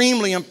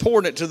extremely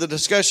important to the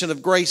discussion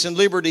of grace and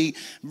liberty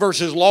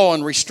versus law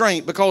and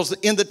restraint. Because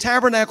in the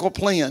tabernacle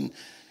plan,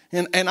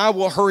 and I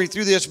will hurry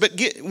through this, but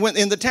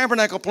in the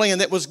tabernacle plan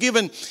that was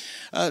given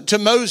to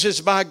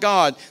Moses by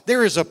God,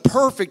 there is a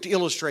perfect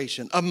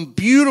illustration, a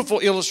beautiful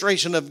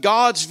illustration of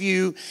God's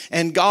view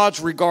and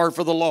God's regard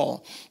for the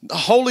law. The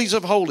holies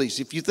of holies,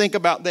 if you think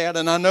about that,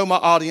 and I know my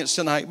audience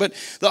tonight, but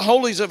the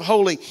holies of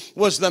holy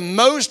was the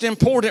most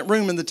important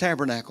room in the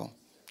tabernacle.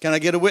 Can I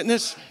get a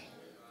witness?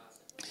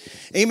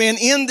 Amen.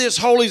 In this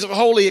holies of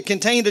holy, it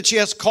contained a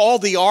chest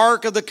called the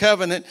Ark of the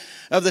Covenant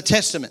of the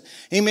Testament.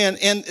 Amen.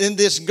 And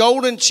this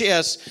golden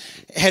chest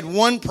had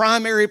one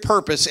primary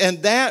purpose,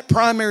 and that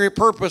primary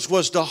purpose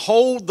was to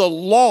hold the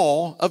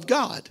law of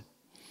God.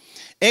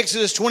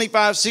 Exodus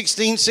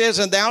 25:16 says,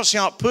 "And thou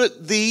shalt put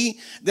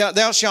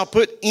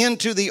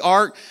into the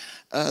ark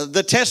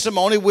the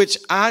testimony which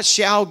I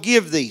shall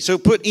give thee." So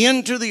put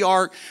into the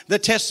ark the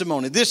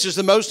testimony. This is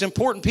the most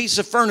important piece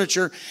of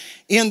furniture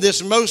in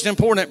this most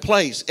important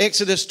place.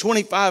 Exodus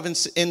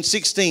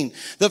 25:16.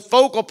 The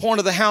focal point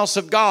of the house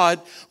of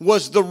God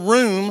was the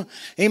room,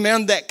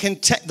 amen,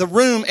 the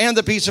room and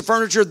the piece of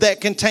furniture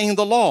that contained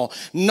the law.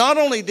 Not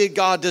only did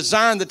God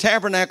design the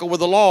tabernacle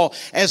with the law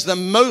as the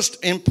most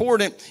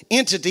important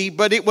entity,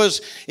 but it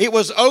was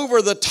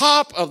over the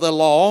top of the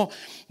law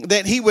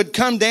that he would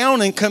come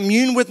down and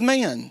commune with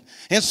man.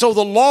 And so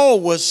the law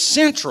was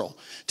central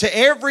to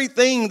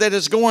everything that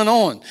is going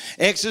on.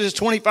 Exodus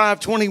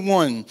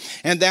 25:21.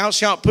 And thou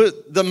shalt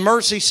put the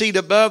mercy seat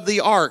above the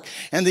ark,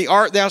 and the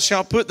ark thou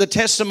shalt put the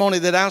testimony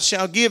that I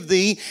shall give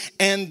thee,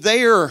 and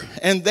there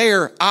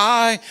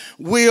I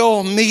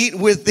will meet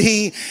with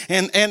thee,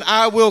 and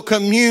I will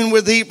commune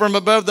with thee from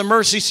above the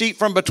mercy seat,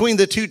 from between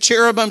the two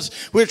cherubims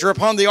which are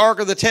upon the ark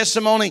of the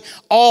testimony,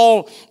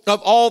 all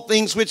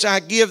things which I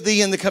give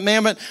thee in the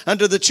commandment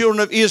unto the children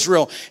of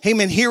Israel.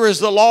 Amen. Here is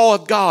the law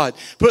of God.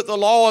 Put the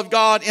law of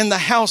God in the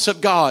house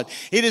of God.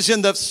 It is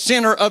in the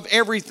center of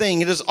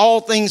everything. It is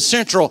all things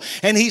central.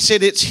 And he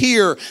said, it's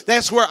here.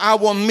 That's where I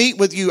will meet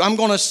with you. I'm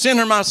going to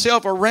center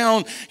myself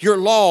around your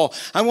law.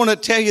 I want to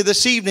tell you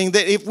this evening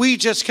that if we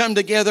just come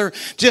together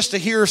just to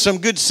hear some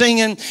good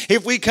singing,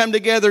 if we come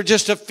together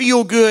just to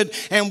feel good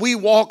and we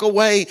walk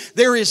away,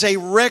 there is a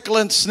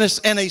recklessness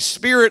and a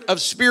spirit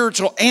of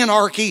spiritual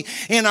anarchy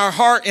in our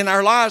heart, in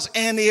our lives,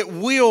 and it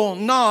will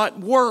not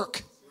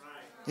work.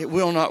 It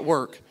will not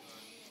work.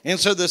 And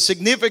so the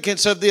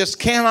significance of this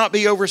cannot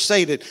be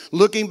overstated.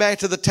 Looking back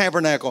to the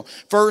tabernacle.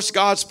 First,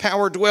 God's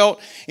power dwelt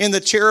in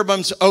the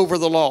cherubims over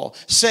the law.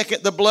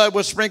 Second, the blood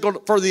was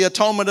sprinkled for the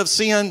atonement of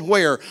sin.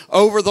 Where?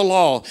 Over the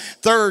law.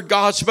 Third,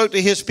 God spoke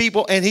to his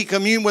people and he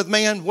communed with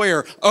man.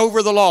 Where?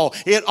 Over the law.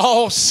 It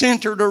all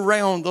centered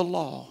around the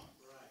law.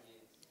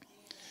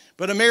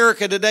 But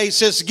America today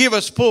says, give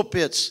us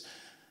pulpits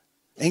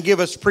and give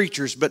us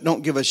preachers, but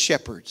don't give us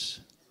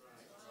shepherds.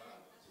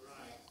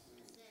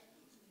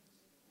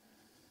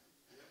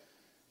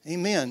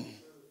 Amen.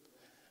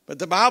 But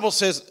the Bible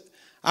says,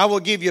 I will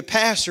give you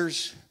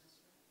pastors.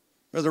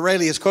 Brother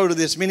Rayleigh has quoted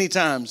this many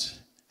times.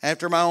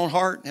 After my own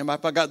heart. And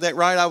if I got that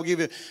right, I will give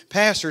you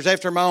pastors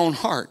after my own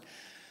heart.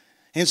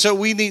 And so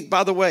we need,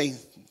 by the way,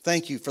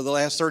 thank you for the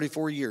last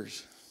 34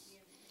 years.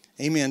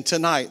 Amen.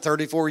 Tonight,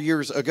 34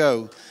 years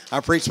ago, I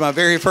preached my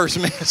very first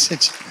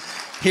message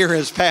here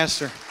as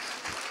pastor.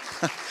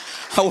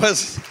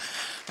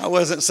 I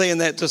wasn't saying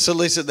that to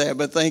solicit that,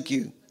 but thank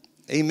you.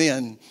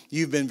 Amen.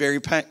 You've been very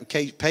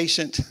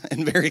patient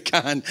and very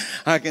kind.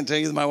 I can tell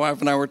you that my wife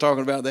and I were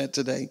talking about that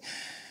today.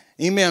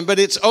 Amen. But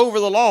it's over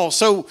the law.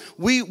 So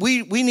we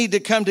need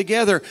to come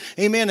together.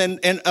 Amen.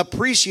 And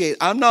appreciate.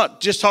 I'm not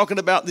just talking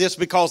about this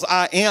because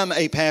I am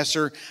a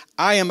pastor.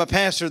 I am a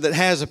pastor that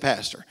has a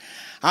pastor.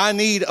 I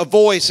need a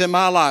voice in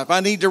my life.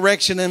 I need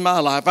direction in my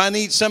life. I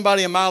need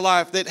somebody in my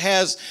life that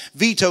has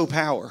veto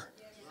power.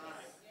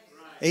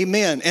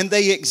 Amen. And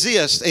they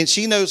exist. And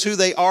she knows who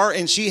they are.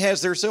 And she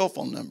has their cell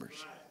phone numbers.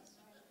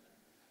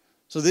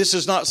 So this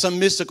is not some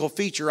mystical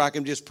feature I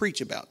can just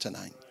preach about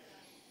tonight.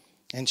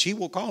 And she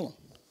will call them.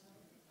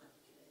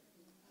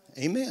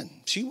 Amen.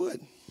 She would.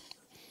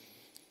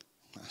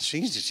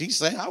 She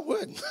said I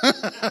would.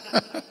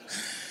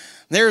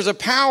 There's a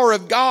power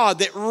of God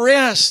that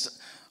rests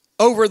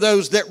over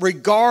those that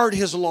regard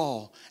his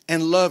law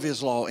and love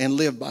his law and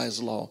live by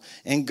his law.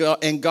 And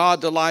God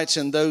delights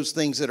in those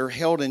things that are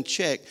held in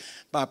check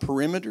by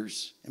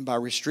perimeters and by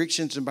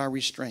restrictions and by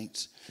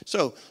restraints.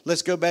 So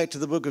let's go back to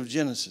the book of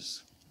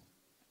Genesis.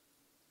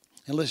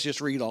 And let's just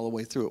read all the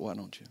way through it, why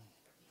don't you?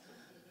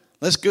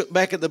 Let's go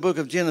back at the book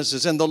of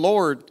Genesis. And the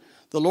Lord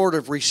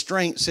of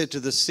restraint said to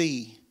the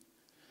sea,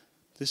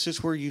 this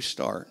is where you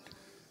start.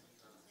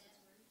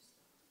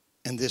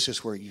 And this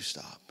is where you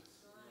stop.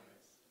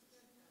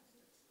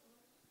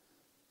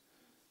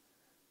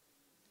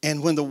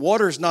 And when the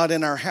water's not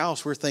in our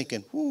house, we're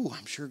thinking, ooh,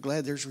 I'm sure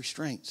glad there's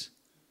restraints.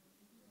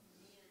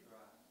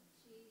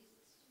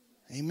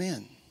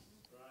 Amen.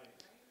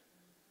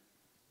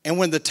 And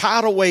when the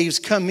tidal waves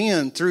come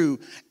in through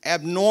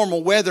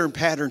abnormal weather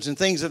patterns and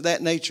things of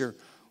that nature,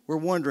 we're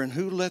wondering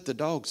who let the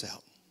dogs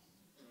out.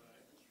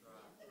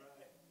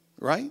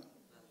 Right?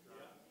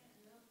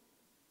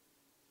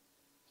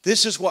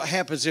 This is what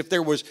happens if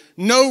there was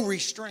no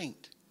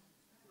restraint.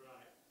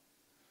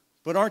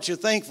 But aren't you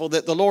thankful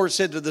that the Lord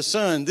said to the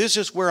Son, this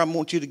is where I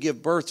want you to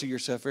give birth to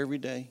yourself every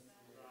day.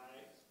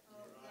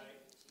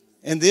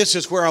 And this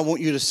is where I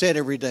want you to sit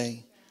every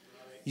day.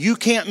 You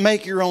can't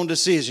make your own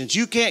decisions.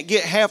 You can't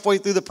get halfway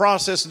through the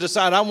process and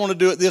decide, I want to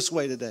do it this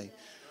way today.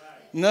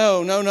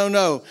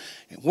 No.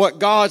 What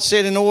God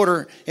said in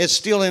order is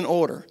still in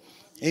order.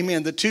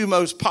 Amen. The two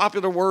most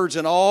popular words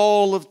in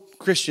all of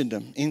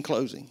Christendom in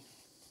closing.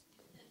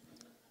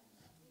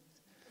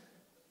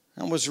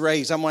 I'm going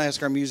to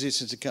ask our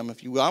musicians to come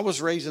if you will. I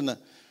was raised in the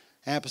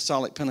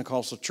Apostolic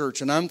Pentecostal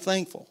Church, and I'm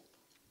thankful.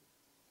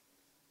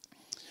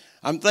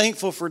 I'm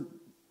thankful for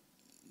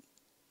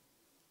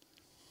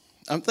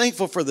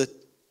the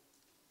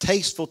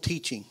tasteful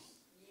teaching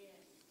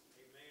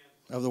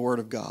of the Word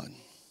of God.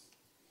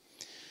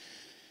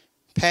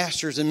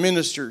 Pastors and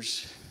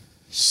ministers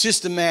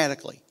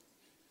systematically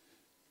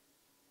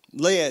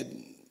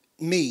led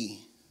me,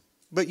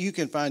 but you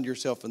can find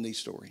yourself in these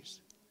stories,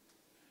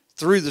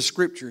 through the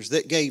scriptures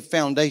that gave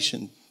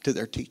foundation to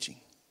their teaching.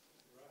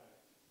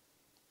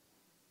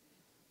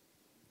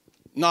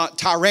 Not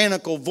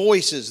tyrannical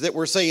voices that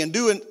were saying,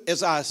 do it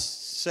as I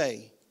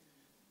say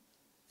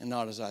and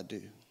not as I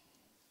do.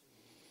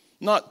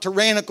 Not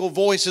tyrannical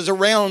voices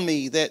around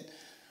me that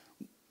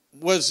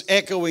was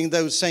echoing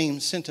those same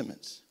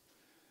sentiments.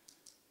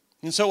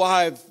 And so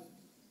I've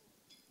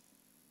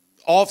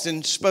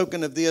often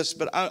spoken of this,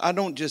 but I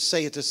don't just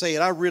say it to say it.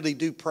 I really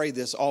do pray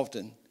this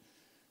often.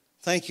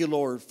 Thank you,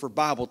 Lord, for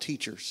Bible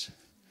teachers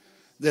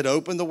that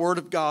opened the Word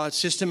of God,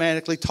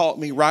 systematically taught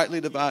me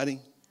rightly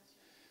dividing.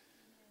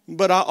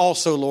 But I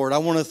also, Lord, I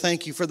want to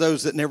thank you for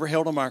those that never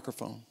held a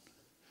microphone,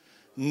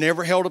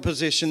 never held a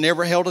position,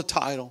 never held a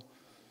title,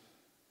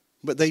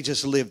 but they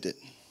just lived it.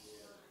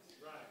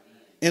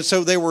 And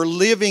so they were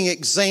living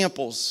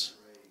examples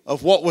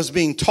of what was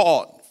being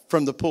taught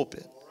from the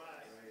pulpit.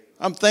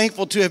 I'm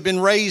thankful to have been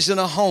raised in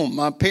a home.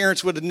 My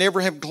parents would have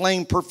never have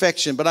claimed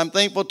perfection, but I'm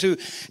thankful to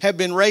have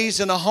been raised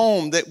in a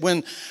home that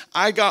when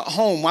I got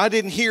home, I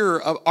didn't hear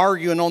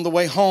arguing on the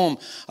way home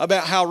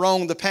about how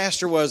wrong the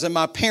pastor was, and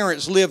my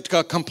parents lived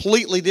a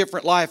completely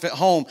different life at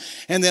home,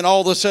 and then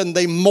all of a sudden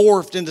they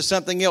morphed into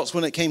something else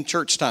when it came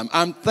church time.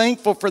 I'm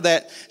thankful for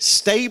that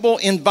stable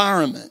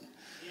environment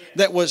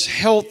that was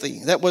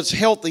healthy.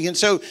 And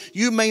so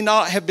you may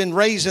not have been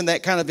raised in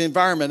that kind of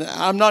environment.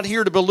 I'm not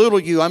here to belittle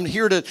you. I'm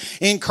here to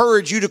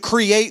encourage you to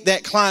create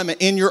that climate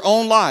in your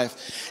own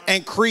life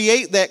and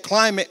create that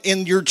climate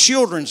in your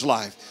children's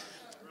life.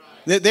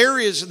 That there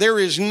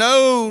is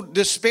no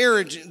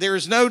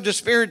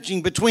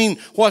disparaging between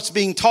what's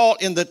being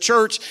taught in the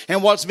church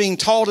and what's being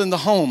taught in the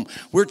home.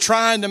 We're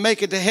trying to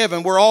make it to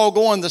heaven. We're all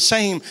going the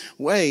same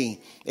way.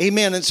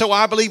 Amen. And so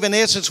I believe in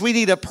essence we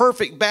need a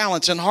perfect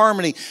balance and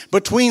harmony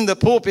between the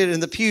pulpit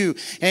and the pew.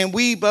 And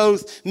we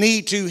both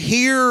need to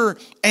hear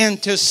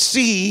and to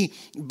see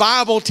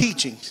Bible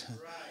teachings.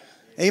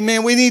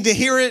 Amen. We need to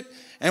hear it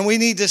and we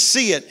need to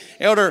see it.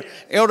 Elder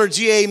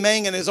G.A.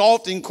 Mangun is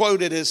often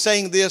quoted as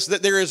saying this,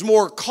 that there is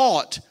more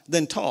caught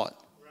than taught.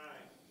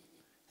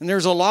 And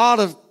there's a lot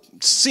of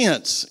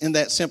sense in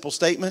that simple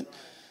statement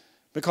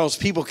because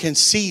people can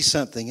see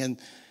something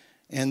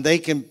and they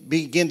can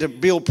begin to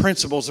build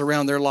principles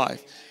around their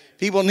life.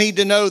 People need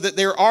to know that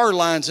there are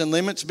lines and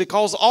limits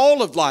because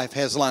all of life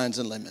has lines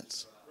and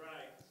limits.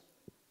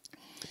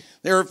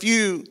 There are a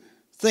few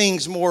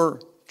things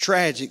more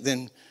tragic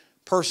than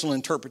personal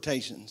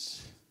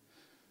interpretations.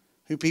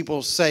 Who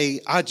people say,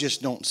 I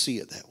just don't see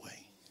it that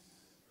way.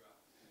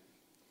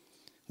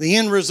 The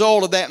end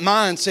result of that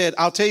mindset,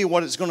 I'll tell you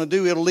what it's going to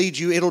do.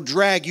 It'll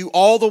drag you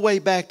all the way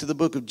back to the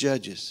book of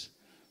Judges.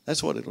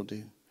 That's what it'll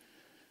do.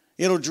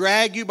 It'll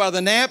drag you by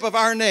the nape of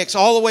our necks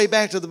all the way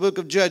back to the book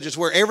of Judges,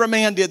 where every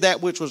man did that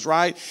which was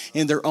right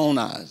in their own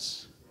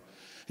eyes.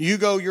 You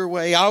go your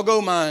way, I'll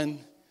go mine.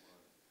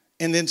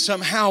 And then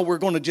somehow we're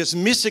going to just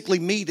mystically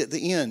meet at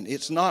the end.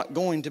 It's not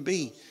going to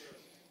be.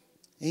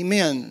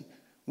 Amen.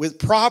 With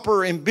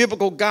proper and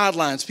biblical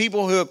guidelines,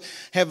 people who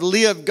have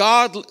lived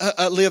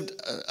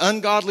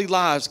ungodly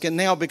lives can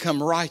now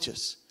become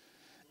righteous.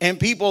 And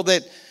people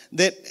that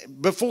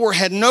before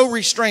had no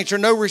restraints or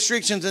no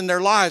restrictions in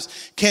their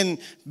lives can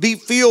be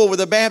filled with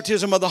the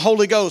baptism of the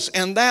Holy Ghost.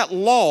 And that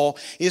law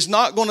is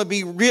not going to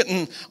be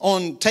written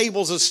on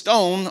tables of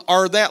stone,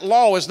 or that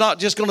law is not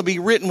just going to be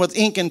written with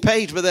ink and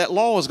page, but that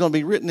law is going to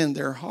be written in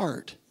their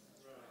heart.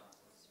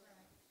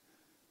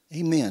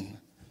 Amen.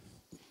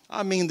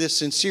 I mean this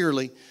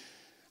sincerely.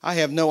 I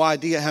have no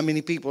idea how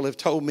many people have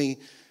told me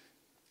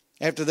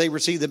after they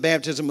received the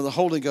baptism of the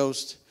Holy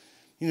Ghost,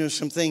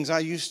 some things I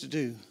used to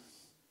do.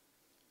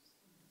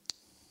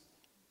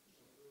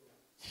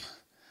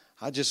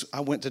 I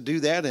went to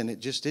do that and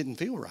it just didn't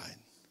feel right.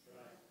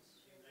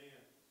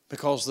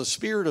 Because the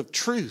Spirit of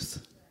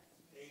truth.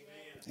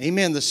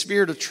 Amen. The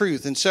Spirit of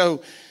truth. And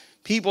so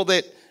people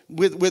that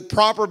with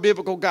proper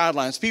biblical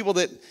guidelines, people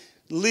that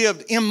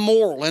lived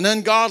immoral and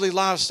ungodly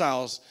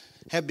lifestyles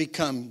have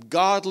become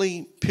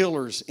godly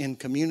pillars in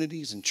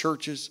communities and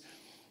churches.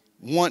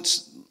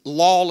 Once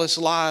lawless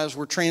lives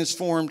were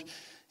transformed,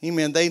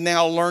 amen, they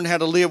now learn how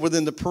to live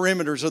within the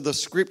perimeters of the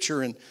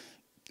Scripture, and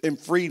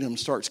freedom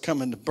starts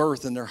coming to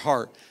birth in their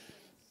heart.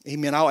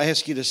 Amen. I'll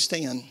ask you to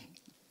stand.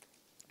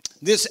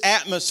 This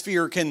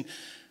atmosphere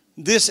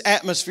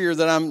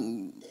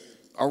that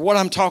what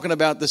I'm talking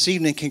about this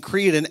evening can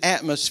create an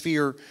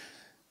atmosphere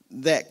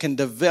that can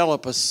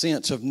develop a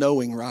sense of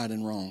knowing right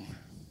and wrong.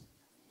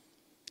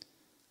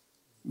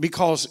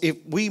 Because if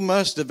we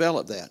must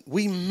develop that.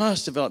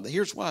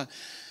 Here's why.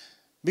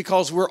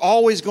 Because we're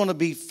always going to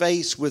be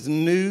faced with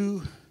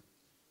new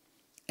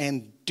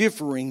and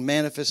differing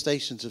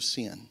manifestations of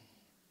sin.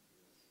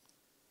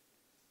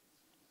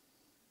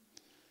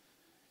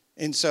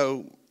 And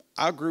so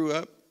I grew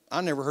up, I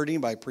never heard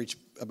anybody preach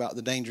about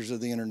the dangers of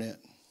the internet.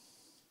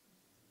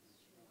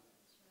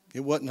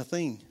 It wasn't a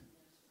thing.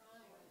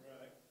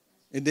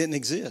 It didn't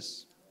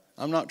exist.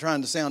 I'm not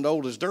trying to sound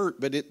old as dirt,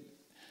 but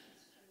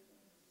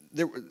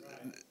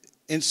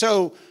and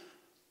so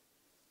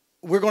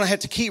we're going to have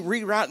to keep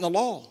rewriting the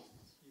law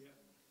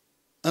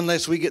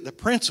unless we get the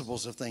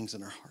principles of things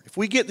in our heart. If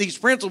we get these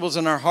principles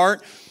in our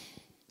heart,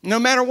 no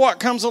matter what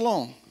comes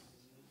along,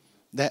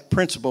 that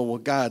principle will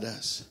guide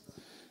us.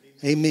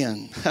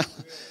 Amen.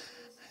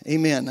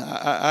 Amen.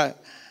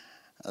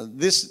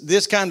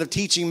 This kind of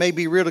teaching may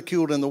be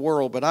ridiculed in the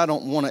world, but I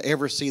don't want to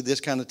ever see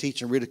this kind of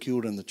teaching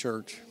ridiculed in the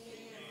church.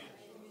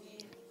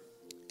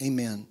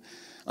 Amen.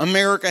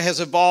 America has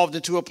evolved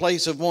into a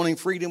place of wanting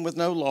freedom with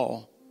no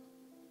law.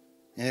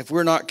 And if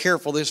we're not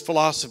careful, this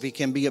philosophy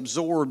can be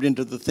absorbed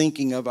into the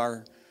thinking of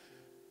our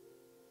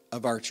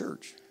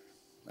church,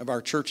 of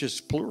our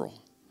churches plural.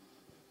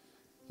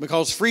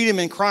 Because freedom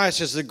in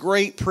Christ is a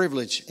great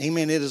privilege.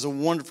 Amen. It is a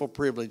wonderful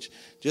privilege.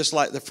 Just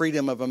like the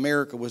freedom of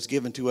America was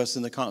given to us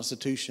in the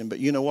Constitution. But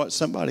you know what?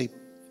 Somebody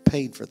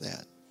paid for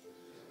that.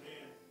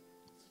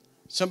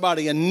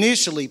 Somebody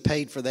initially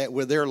paid for that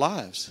with their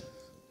lives.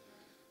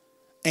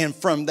 And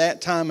from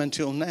that time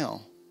until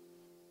now,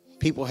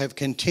 people have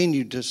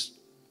continued to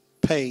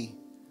pay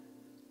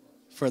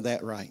for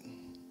that right.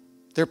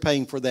 They're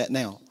paying for that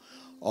now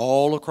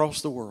all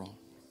across the world.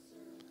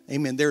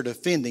 Amen. They're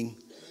defending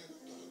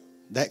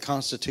that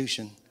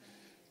Constitution.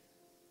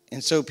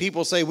 And so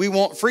people say, we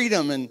want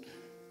freedom and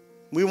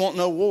we want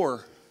no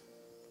war.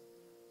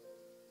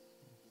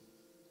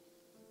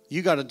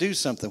 You got to do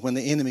something when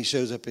the enemy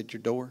shows up at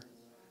your door.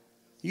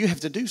 You have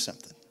to do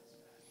something.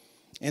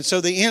 And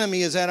so the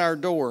enemy is at our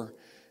door.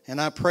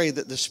 And I pray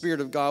that the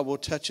Spirit of God will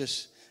touch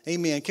us.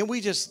 Amen. Can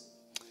we just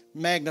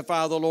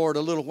magnify the Lord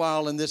a little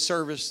while in this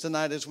service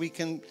tonight as we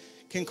can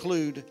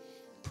conclude?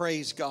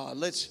 Praise God.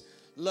 Let's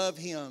love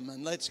Him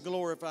and let's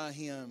glorify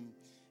Him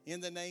in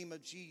the name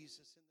of Jesus.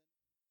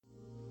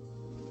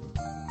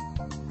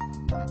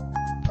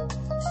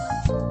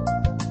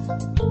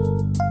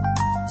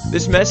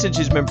 This message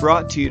has been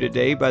brought to you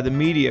today by the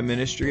media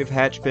ministry of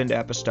Hatchbend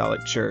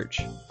Apostolic Church.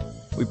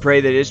 We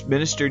pray that it's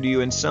ministered to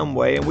you in some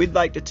way, and we'd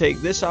like to take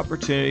this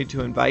opportunity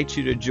to invite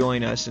you to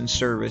join us in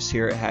service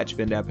here at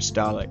Hatchbend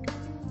Apostolic.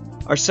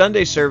 Our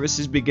Sunday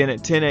services begin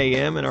at 10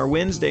 a.m. and our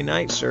Wednesday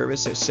night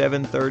service at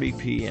 7:30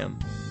 p.m.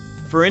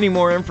 For any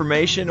more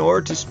information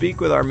or to speak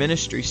with our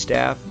ministry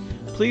staff,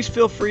 please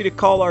feel free to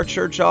call our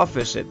church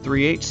office at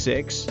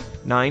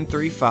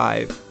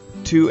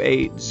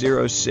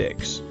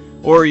 386-935-2806,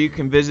 or you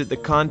can visit the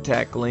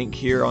contact link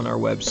here on our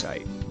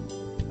website.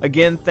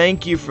 Again,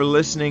 thank you for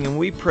listening, and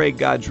we pray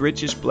God's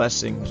richest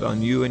blessings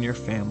on you and your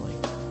family.